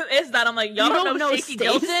is that? Who is that? I'm like, y'all You don't know Stacey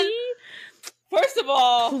Dilson? Stacey? First of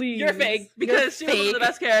all, Please. you're fake You're because she was one of the fake.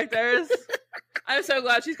 best characters. I'm so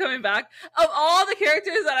glad she's coming back. Of all the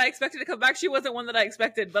characters that I expected to come back, she wasn't one that I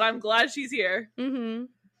expected, but I'm glad she's here. Mm-hmm.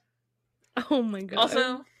 Oh my god.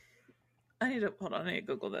 Also, I need to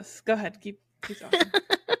Google this. Go ahead, keep talking.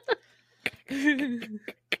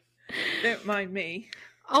 Don't mind me.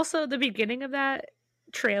 Also, the beginning of that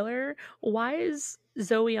trailer, why is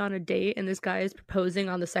Zoe on a date and this guy is proposing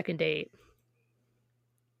on the second date?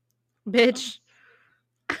 Bitch.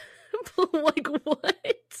 Like, what?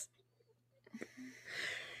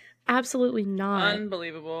 Absolutely not.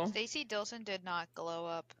 Unbelievable. Stacey Dilson did not glow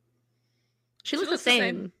up. She looks the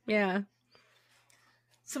same. Yeah.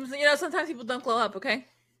 Sometimes people don't glow up, okay?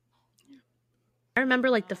 I remember,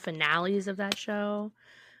 like, the finales of that show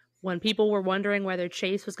when people were wondering whether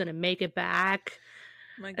Chase was going to make it back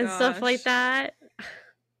My and stuff like gosh. that.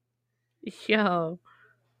 Yo.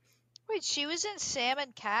 Wait, she was in Sam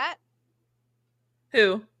and Cat?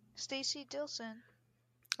 Who? Stacey Dilson.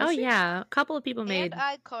 Oh, Was she? yeah. A couple of people made. And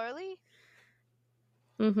iCarly?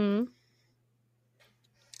 Mm-hmm.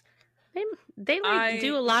 They like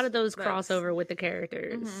do a lot of those that's- crossover with the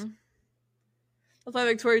characters. Mhm. That's why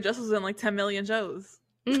Victoria Justice was in like 10 million shows.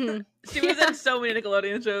 Mhm. She was in so many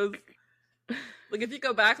Nickelodeon shows. Like if you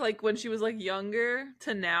go back like when she was like younger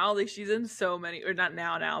to now, like she's in so many, or not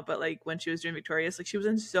now, but like when she was doing Victorious, like she was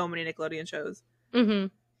in so many Nickelodeon shows. Mm-hmm.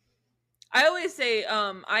 I always say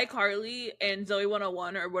iCarly and Zoe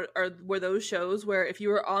 101 were those shows where if you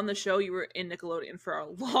were on the show, you were in Nickelodeon for a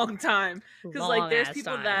long time. Because like there's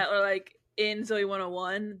people that are like in Zoe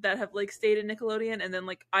 101 that have like stayed in Nickelodeon, and then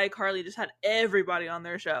like iCarly just had everybody on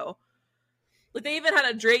their show. Like they even had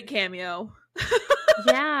a Drake cameo.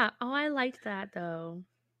 Yeah. Oh, I liked that though.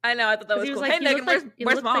 I know, I thought that was He cool. like, Hey he Megan, looked like- he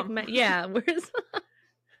where's looked like mom? yeah, where's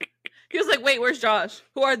He was like, wait, where's Josh?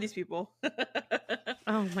 Who are these people?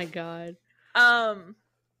 Oh my god. I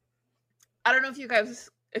don't know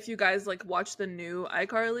if you guys like watch the new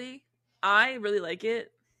iCarly. I really like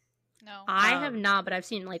it. No. I have Um, not, but I've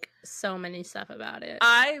seen like so many stuff about it.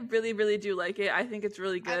 I really, really do like it. I think it's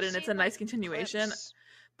really good, I've and it's a seen, nice like, continuation. clips.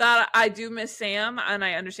 That I do miss Sam, and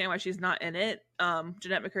I understand why she's not in it.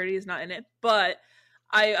 Jeanette McCurdy is not in it, but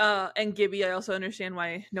and Gibby, I also understand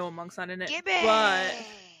why Noah Monk's not in it. Gibby! But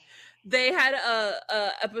they had a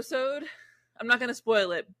episode. I'm not gonna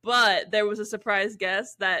spoil it, but there was a surprise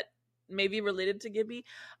guest that maybe related to Gibby.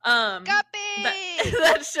 Guppy!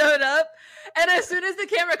 That showed up, and as soon as the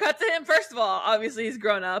camera cut to him, first of all, obviously he's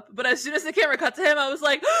grown up, but as soon as the camera cut to him, I was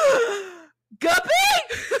like, Guppy!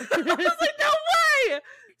 I was like, no way!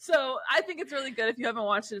 So I think it's really good. If you haven't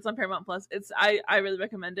watched it, it's on Paramount Plus. I really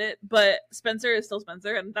recommend it. But Spencer is still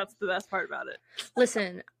Spencer, and that's the best part about it.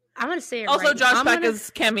 Listen, I'm gonna say it also, right Josh now. Beck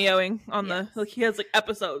is cameoing on the like he has like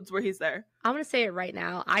episodes where he's there. I'm gonna say it right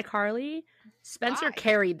now. iCarly, Spencer Why?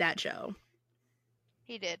 carried that show.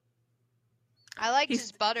 He did. I liked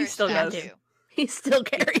his butter he still stuff does. too. He still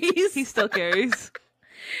carries. He still carries.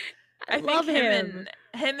 I love think him.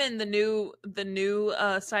 him and the new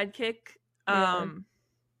sidekick. Yeah.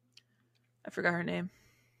 I forgot her name.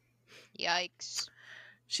 Yikes.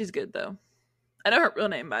 She's good though. I know her real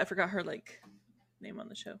name, but I forgot her like name on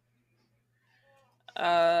the show.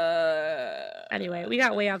 Anyway, we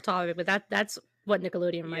got way off topic, but that's what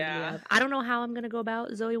Nickelodeon reminded me Yeah. of. I don't know how I'm gonna go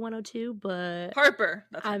about Zoe 102, but Harper.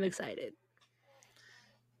 That's her I'm name. excited.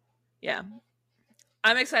 Yeah,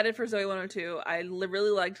 I'm excited for Zoe 102. I really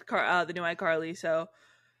liked the new iCarly, so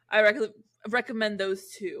I recommend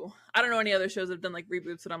those two. I don't know any other shows that have done like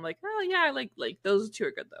reboots that I'm like, oh yeah, I like those two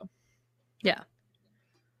are good though. Yeah.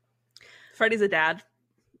 Freddie's a dad.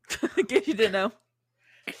 In case you didn't know.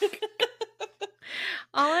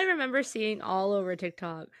 All I remember seeing all over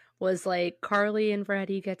TikTok was like Carly and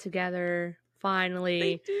Freddie get together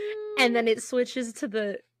finally, and then it switches to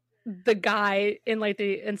the guy in like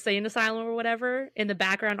the insane asylum or whatever. In the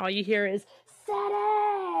background, all you hear is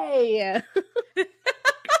 "Sadie."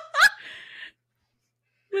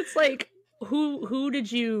 It's like who did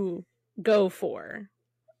you go for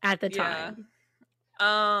at the time?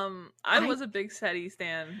 I was a big Sadie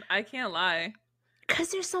stan. I can't lie. Because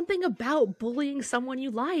there's something about bullying someone you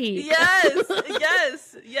like.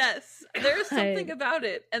 Yes. There's something about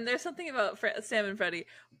it, and there's something about Sam and Freddie.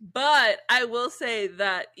 But I will say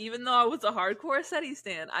that even though I was a hardcore Sadie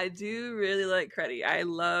stan, I do really like Freddie. I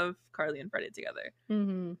love Carly and Freddie together.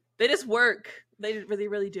 Mm-hmm. They just work. They really,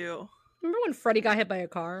 really do. Remember when Freddie got hit by a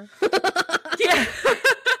car? Yeah,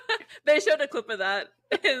 they showed a clip of that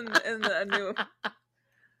in the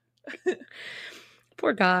new.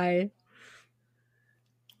 Poor guy.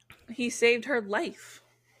 He saved her life.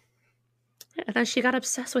 And then she got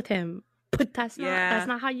obsessed with him. But that's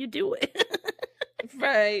not how you do it.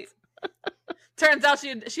 Right. Turns out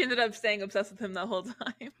she ended up staying obsessed with him the whole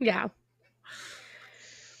time. Yeah.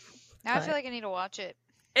 Now I feel like I need to watch it.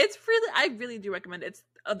 I really do recommend it. It's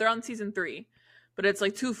they're on season 3, but it's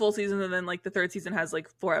like 2 full seasons, and then like the 3rd season has like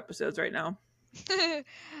 4 episodes right now.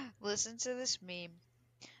 Listen to this meme.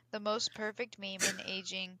 The most perfect meme in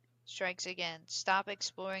aging strikes again. Stop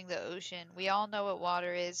exploring the ocean. We all know what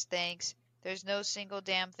water is, thanks. There's no single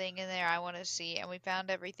damn thing in there I want to see, and we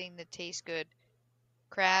found everything that tastes good.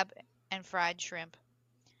 Crab and fried shrimp.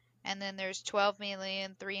 And then there's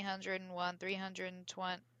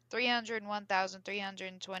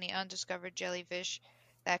 12,301,320 undiscovered jellyfish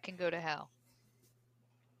that can go to hell.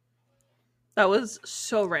 That was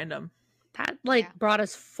so random. That brought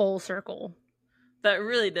us full circle. That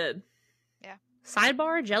really did. Yeah.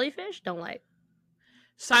 Sidebar, jellyfish, don't like.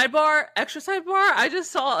 Extra sidebar. I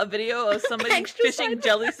just saw a video of somebody fishing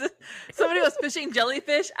jellyfish. Somebody was fishing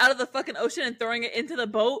jellyfish out of the fucking ocean and throwing it into the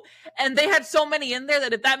boat, and they had so many in there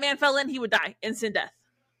that if that man fell in, he would die, instant death.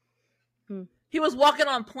 He was walking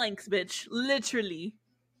on planks, bitch, literally.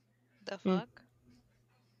 The fuck,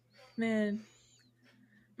 man.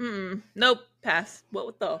 Nope. Pass.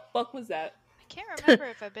 What the fuck was that? I can't remember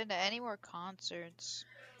if I've been to any more concerts.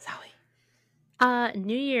 Zoe.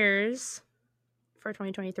 New Year's for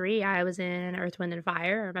 2023, I was in Earth, Wind, and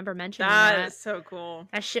Fire. I remember mentioning that. That is so cool.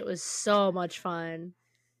 That shit was so much fun.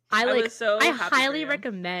 I highly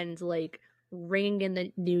recommend ringing in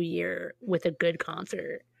the new year with a good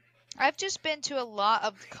concert. I've just been to a lot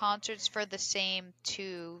of concerts for the same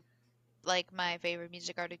two, like my favorite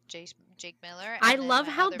music artist, Jake Miller. I love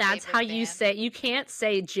how that's how you say. You can't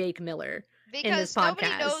say Jake Miller in this podcast. Because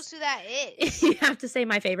nobody knows who that is. You have to say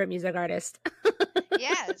my favorite music artist.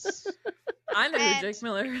 Yes. I know who Jake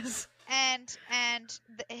Miller is. And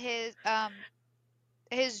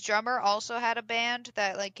his drummer also had a band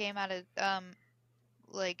that came out of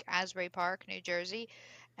Asbury Park, New Jersey,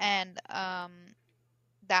 and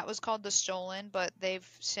that was called The Stolen, but they've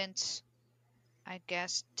since, I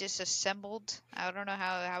guess, disassembled. I don't know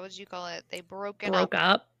how would you call it. They broke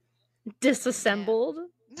up. Disassembled.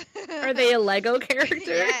 Yeah. Are they a Lego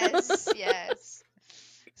character? Yes.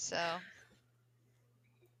 So.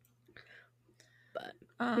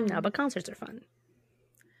 No, but concerts are fun.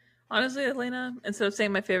 Honestly, Elena, instead of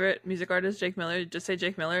saying my favorite music artist, Jake Miller, just say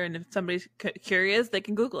Jake Miller, and if somebody's curious, they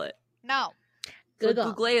can Google it. No.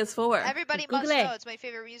 Google is for. Everybody must know it's my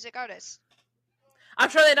favorite music artist.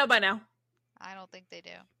 I'm sure they know by now. I don't think they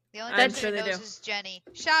do. The only person who knows is Jenny.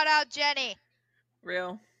 Shout out, Jenny!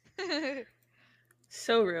 Real.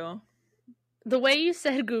 So real. The way you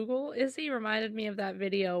said Google, Izzy, reminded me of that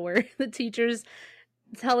video where the teacher's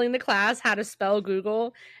telling the class how to spell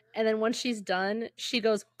Google, and then once she's done, she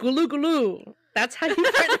goes, "Gulu gulu." That's how you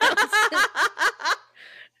pronounce it.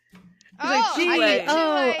 Like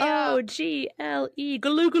G-O-O-G-L-E,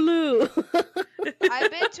 Gulu gulu.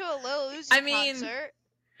 I've been to a Lil Uzi concert.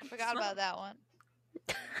 I forgot about that one.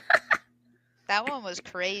 That one was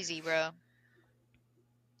crazy, bro.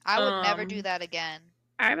 I would never do that again.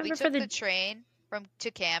 I remember we took the train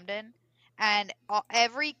to Camden, and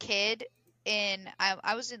every kid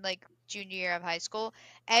I was in like junior year of high school.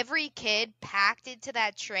 Every kid packed into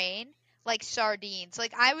that train like sardines.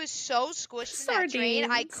 Like I was so squished in that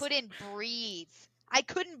train, I couldn't breathe.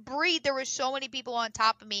 There were so many people on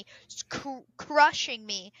top of me, crushing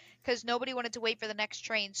me, because nobody wanted to wait for the next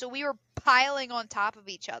train. So we were piling on top of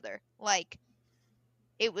each other. Like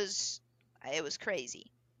it was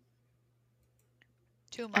crazy.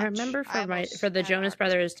 Too much. I remember for the Jonas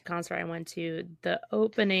Brothers concert I went to, the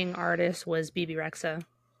opening artist was BB Rexa.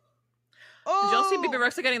 Oh! Did y'all see BB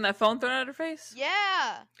Rexa getting that phone thrown at her face?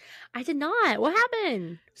 Yeah. I did not. What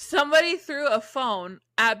happened? Somebody threw a phone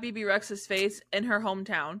at BB Rexa's face in her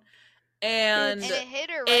hometown, and it hit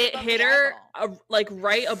her. Like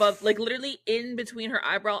right above, like literally in between her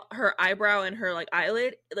eyebrow and her like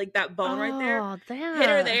eyelid, like that bone right there. Hit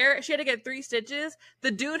her there. She had to get 3 stitches. The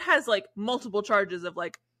dude has like multiple charges of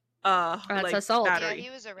like like assault. Yeah, Battery. he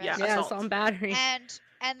was arrested. Yeah, assault and battery.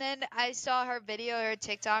 And then I saw her video or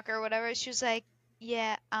TikTok or whatever. She was like,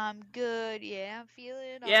 "Yeah, I'm good. Yeah, I'm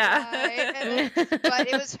feeling alright." But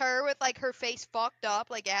it was her with like her face fucked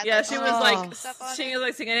up, like she was like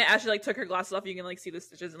singing it as she like took her glasses off. You can like see the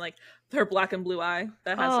stitches and like her black and blue eye.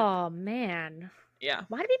 That has man. Yeah.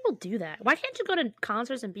 Why do people do that? Why can't you go to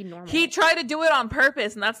concerts and be normal? He tried to do it on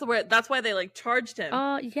purpose, and that's why they like charged him.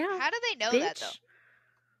 Yeah. How do they know that though?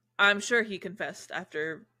 I'm sure he confessed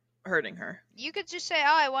after hurting her. You could just say,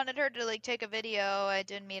 "Oh, I wanted her to like take a video. I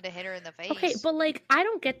didn't mean to hit her in the face." Okay, but like I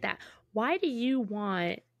don't get that. Why do you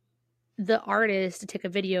want the artist to take a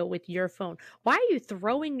video with your phone? Why are you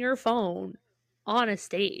throwing your phone on a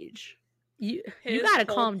stage? You got to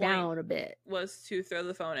calm down a bit. Was to throw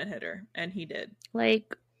the phone and hit her, and he did.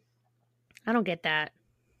 Like, I don't get that.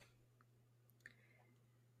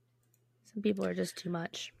 Some people are just too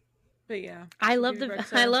much. But yeah, I love the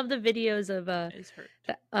videos of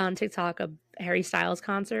on TikTok of Harry Styles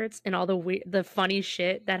concerts and all the funny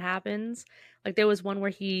shit that happens. Like there was one where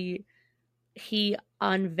he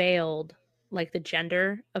unveiled like the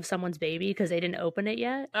gender of someone's baby because they didn't open it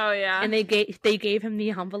yet. Oh yeah, and they gave him the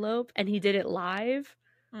envelope and he did it live.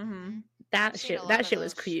 Mm-hmm. That shit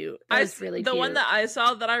was cute. That was really cute. The one that I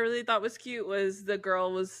saw that I really thought was cute was the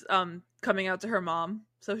girl was coming out to her mom,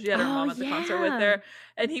 so she had her mom at the concert with her,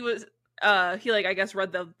 and he was. He like I guess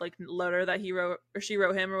read the like letter that he wrote or she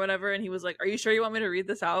wrote him or whatever, and he was like, "Are you sure you want me to read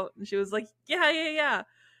this out?" And she was like, "Yeah."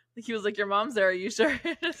 Like he was like, "Your mom's there. Are you sure?"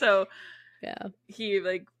 So yeah, he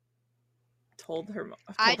like told her.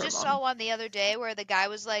 I just saw one the other day where the guy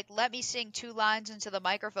was like, "Let me sing 2 lines into the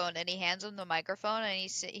microphone," and he hands him the microphone and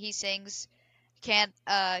he sings, "Can't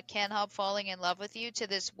help falling in love with you" to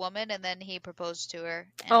this woman, and then he proposed to her.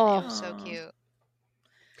 And it was so cute.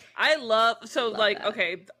 I love that.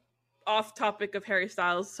 Okay. Off topic of Harry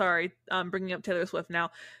Styles, sorry, bringing up Taylor Swift now.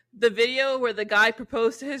 The video where the guy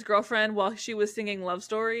proposed to his girlfriend while she was singing Love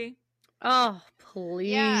Story. Oh,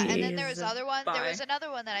 please. Yeah, and then there was other one. There was another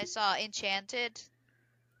one that I saw, Enchanted.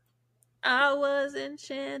 I was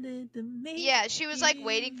enchanted to meet Yeah, she was like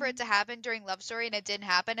waiting for it to happen during Love Story, and it didn't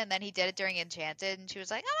happen, and then he did it during Enchanted, and she was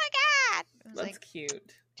like, "Oh my god!" That's like,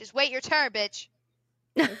 cute. Just wait your turn, bitch.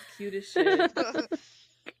 That's cute as shit.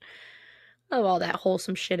 Love all that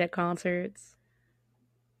wholesome shit at concerts.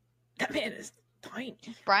 That man is tiny.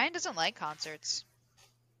 Brian doesn't like concerts.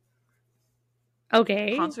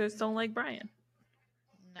 Okay. Concerts don't like Brian.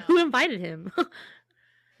 No. Who invited him?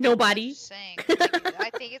 Nobody. I'm just saying. I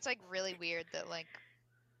think it's like really weird that like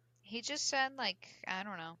he just said like I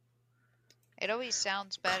don't know. It always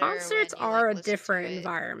sounds better. Concerts when you, are like, a different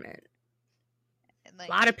environment. And, like,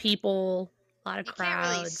 a lot of people. A lot of crowds. You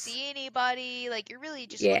can't really see anybody. Like, you're really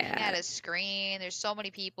just looking at a screen. There's so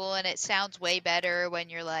many people, and it sounds way better when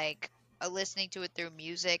you're, like, listening to it through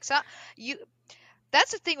music. So,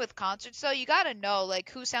 that's the thing with concerts, though. You gotta know,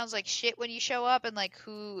 like, who sounds like shit when you show up and, like,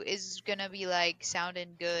 who is gonna be, like,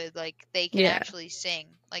 sounding good. Like, they can actually sing.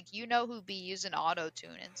 Like, you know who be using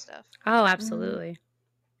auto-tune and stuff. Oh, absolutely.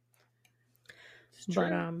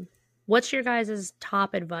 But, what's your guys'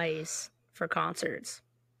 top advice for concerts?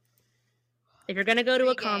 If you're gonna go to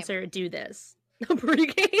a concert, do this.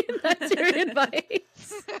 Pre-game. That's your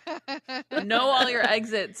advice. Know all your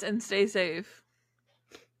exits and stay safe.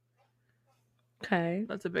 Okay.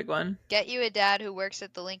 That's a big one. Get you a dad who works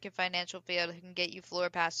at the Lincoln Financial Field who can get you floor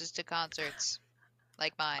passes to concerts,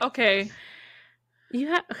 like mine. Okay. You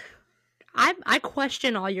have. I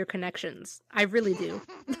question all your connections. I really do.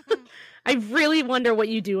 I really wonder what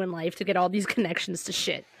you do in life to get all these connections to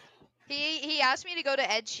shit. He asked me to go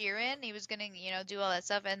to Ed Sheeran. He was gonna, do all that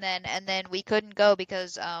stuff, and then we couldn't go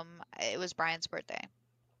because it was Brian's birthday.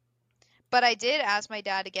 But I did ask my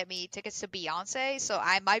dad to get me tickets to Beyonce, so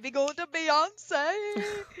I might be going to Beyonce.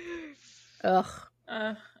 Ugh.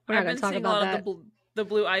 I've gonna been talk seeing a about lot of that. the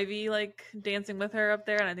Blue Ivy like dancing with her up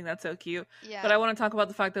there, and I think that's so cute. Yeah. But I want to talk about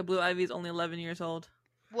the fact that Blue Ivy is only 11 years old.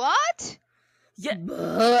 What? Yeah.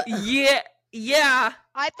 But Yeah.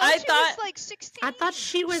 I thought she was like 16. I thought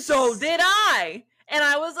she was. So did I. And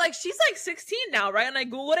I was like, she's like 16 now, right? And I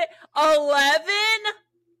Googled it. 11?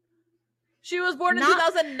 She was born in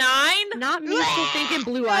 2009? Not me still thinking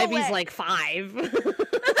Blue No Ivy's way. like 5.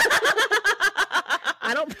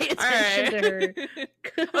 I don't pay attention to her.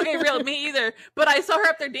 Okay, real, me either. But I saw her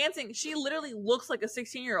up there dancing. She literally looks like a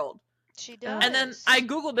 16-year-old. She does. And then I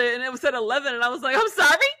Googled it and it said 11 and I was like, I'm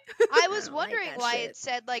sorry? I was don't like wondering that why shit. it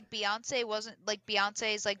said like Beyonce wasn't like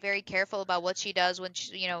Beyonce is like very careful about what she does when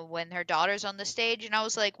she, when her daughter's on the stage, and I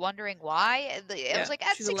was like wondering why. I was like,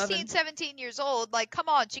 at she's 16, 11. 17 years old, like come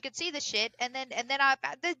on, she could see the shit, and then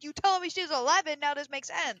you telling me she was 11, now this makes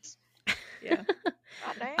sense. Yeah.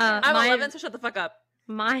 God damn. I'm My- 11, so shut the fuck up.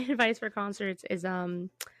 My advice for concerts is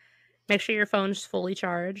make sure your phone's fully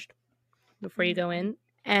charged before you go in,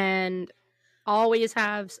 and always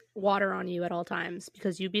have water on you at all times,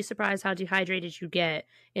 because you'd be surprised how dehydrated you get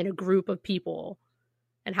in a group of people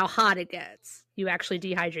and how hot it gets. You actually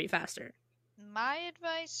dehydrate faster. My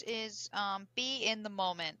advice is be in the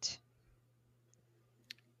moment.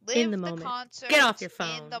 In Live the the moment. concert. Get off your In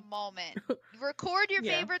phone. the moment. Record your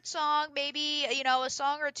Yeah. favorite song, maybe, a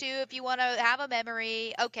song or two if you want to have a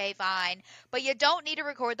memory. Okay, fine. But you don't need to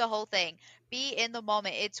record the whole thing. Be in the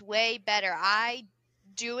moment. It's way better. I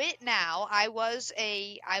do it now. I was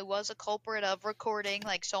a culprit of recording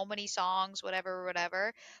like so many songs,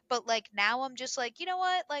 whatever. But like now I'm just like, you know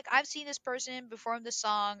what? Like I've seen this person perform the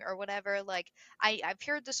song or whatever. Like I've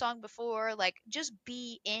heard the song before. Like just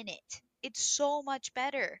be in it. It's so much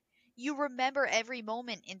better. You remember every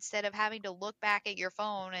moment instead of having to look back at your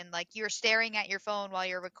phone and like you're staring at your phone while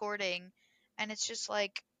you're recording, and it's just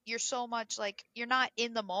like you're so much like you're not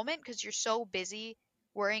in the moment because you're so busy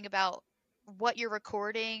worrying about what you're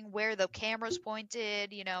recording, where the camera's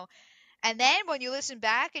pointed, and then when you listen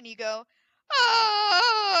back and you go,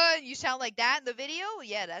 oh, you sound like that in the video.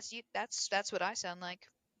 Yeah, that's you. That's what I sound like,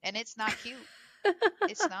 and it's not cute.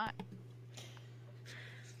 It's not.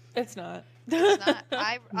 It's not. It's not.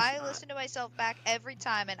 I listen to myself back every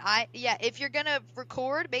time, and if you're gonna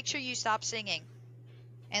record, make sure you stop singing,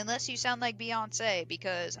 unless you sound like Beyonce,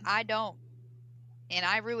 because I don't, and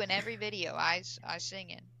I ruin every video I sing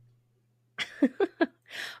in.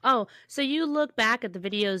 Oh, so you look back at the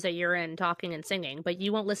videos that you're in talking and singing, but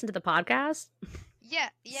you won't listen to the podcast? Yeah.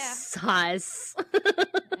 Sus.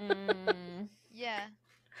 Yeah.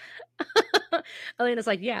 Elena's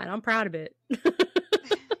like, yeah, and I'm proud of it.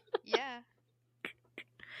 Yeah.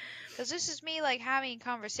 Because this is me like having a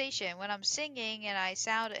conversation. When I'm singing and I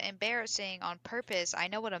sound embarrassing on purpose, I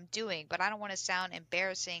know what I'm doing, but I don't want to sound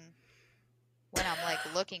embarrassing when I'm like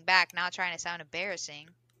looking back, not trying to sound embarrassing.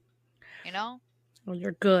 You know? Well,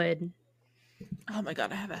 you're good. Oh my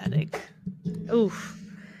god, I have a headache. Oof.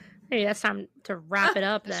 Hey, that's time to wrap it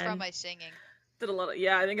up This then. from my singing. Did a lot of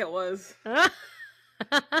I think it was. I'm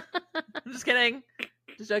just kidding.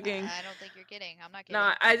 Just joking. I don't think you're kidding. I'm not kidding.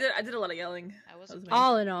 No, I did a lot of yelling. I wasn't. Me.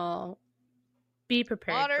 All in all, be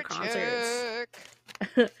prepared Water for concerts.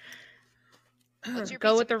 check. What's your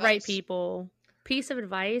Go piece with of the right advice? people. Piece of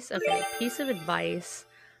advice. Okay, piece of advice.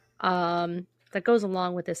 That goes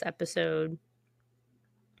along with this episode.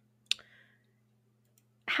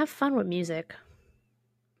 Have fun with music.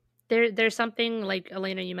 There's something, like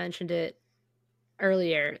Elena, you mentioned it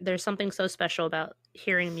earlier. There's something so special about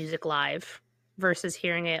hearing music live versus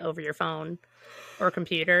hearing it over your phone or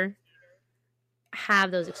computer.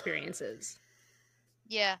 Have those experiences.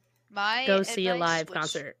 Yeah. My Go see a advice, live which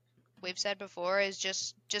concert. we've said before, is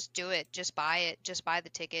just do it. Just buy it. Just buy the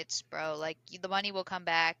tickets, bro. Like the money will come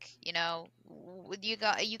back. You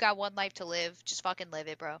got one life to live. Just fucking live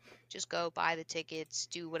it, bro. Just go buy the tickets.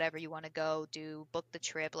 Do whatever you want to go do. Book the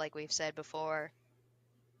trip, like we've said before.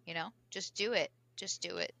 Just do it. Just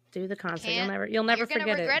do it. Do the concert. can't- You'll never You're gonna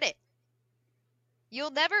forget regret it.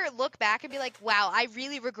 You'll never look back and be like, wow, I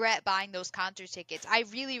really regret buying those concert tickets. I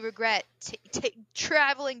really regret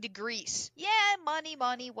traveling to Greece. Yeah, money,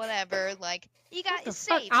 whatever. Like, you got it fuck?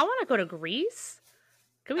 safe. I want to go to Greece.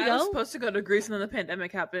 Can we go? I was supposed to go to Greece and then the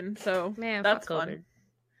pandemic happened, so Man, that's fuck fun.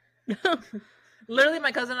 COVID. Literally,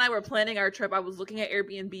 my cousin and I were planning our trip. I was looking at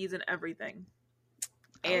Airbnbs and everything.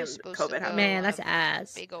 And COVID happened. Man, that's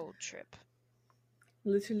ass. Big old trip.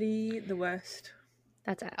 Literally the West.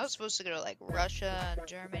 That's ass. I was supposed to go to like Russia and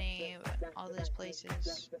Germany, all those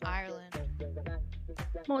places, Ireland.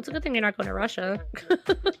 Well, it's a good thing you're not going to Russia.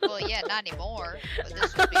 Well, yeah, not anymore. But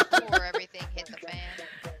this was before everything hit the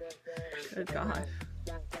fan. Good God.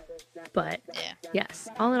 But Yeah. yes,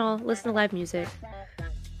 all in all, listen to live music.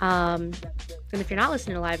 And if you're not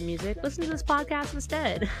listening to live music, listen to this podcast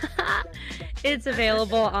instead. It's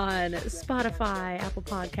available on Spotify, Apple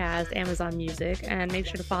Podcasts, Amazon Music, and make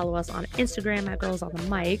sure to follow us on Instagram at Girls on the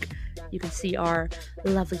Mic. You can see our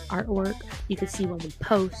lovely artwork. You can see when we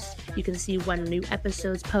post. You can see when new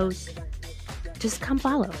episodes post. Just come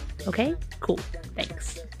follow, okay? Cool.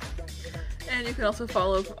 Thanks. And you can also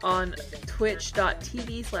follow on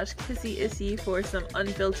twitch.tv/kissyissy for some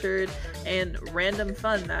unfiltered and random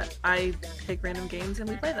fun that I pick random games and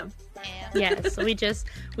we play them. Yes,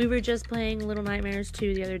 we were just playing Little Nightmares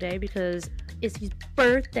 2 the other day because Issy's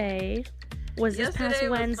birthday was this past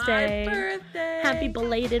Wednesday. Was my birthday. Happy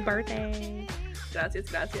belated birthday.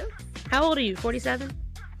 Gracias. How old are you? 47?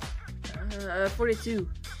 42.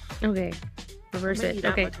 Okay. Reverse Maybe it.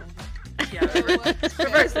 that Okay. much older. Yeah,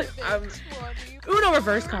 reverse it. Uno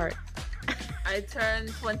reverse card. I turned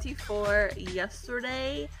 24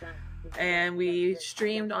 yesterday, and we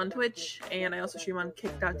streamed on Twitch, and I also stream on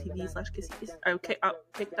kick.tv/kissy.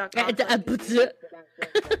 Kick.com.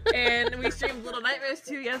 And we streamed Little Nightmares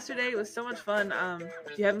 2 yesterday. It was so much fun.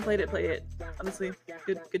 If you haven't played it, play it. Honestly,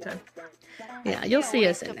 good time. Yeah, you'll see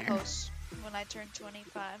us in there. Post when I turn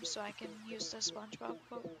 25, so I can use the SpongeBob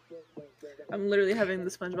quote. I'm literally having the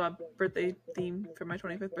SpongeBob birthday theme for my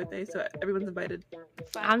 25th birthday, so everyone's invited.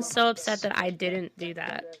 I'm so upset that I didn't do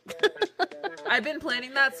that. I've been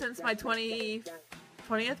planning that since my 20th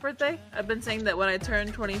birthday. I've been saying that when I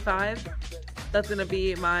turn 25, that's gonna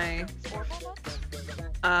be my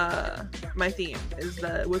my theme. Is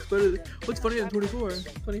that what's funnier than 24?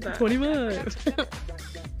 25. 25.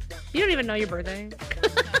 You don't even know your birthday.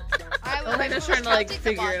 I'm just trying to like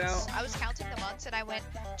figure it out. I was counting the months and I went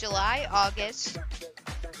July, August,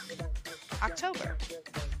 October.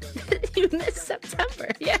 You missed September.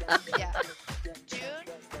 Yeah. Yeah. June?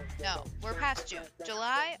 No, we're past June.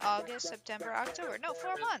 July, August, September, October. No,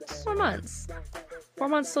 4 months. 4 months. 4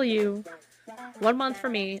 months till you. 1 month for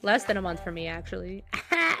me. Less than a month for me, actually.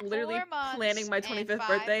 Literally 4 months planning my and 25th 5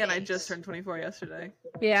 birthday, and I days. just turned 24 yesterday.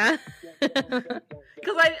 Yeah. Because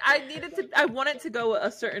I wanted to go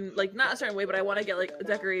a certain, like, not a certain way, but I want to get, like,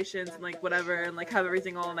 decorations and, like, whatever, and, like, have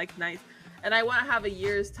everything all, like, nice. And I want to have a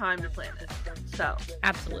year's time to plan it. So,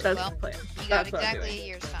 Absolutely. that's Well, the plan. You got That's what I'm exactly doing. a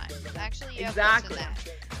year's time. Actually, you Exactly. have less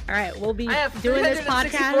than that. All right, we'll be I have doing this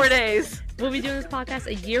 364 podcast. days. We'll be doing this podcast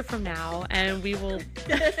a year from now, and we will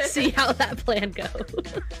see how that plan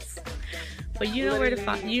goes. But you know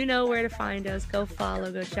where to find us. Go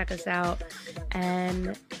follow, go check us out,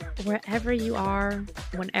 and wherever you are,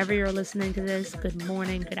 whenever you're listening to this, good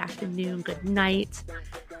morning, good afternoon, good night,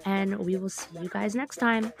 and we will see you guys next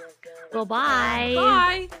time. Bye-bye.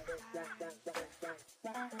 Bye.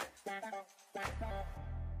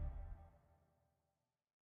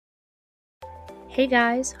 Hey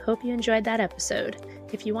guys, hope you enjoyed that episode.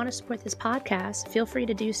 If you want to support this podcast, feel free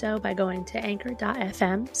to do so by going to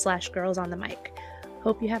anchor.fm/girlsonthemic.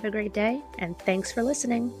 Hope you have a great day, and thanks for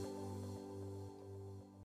listening.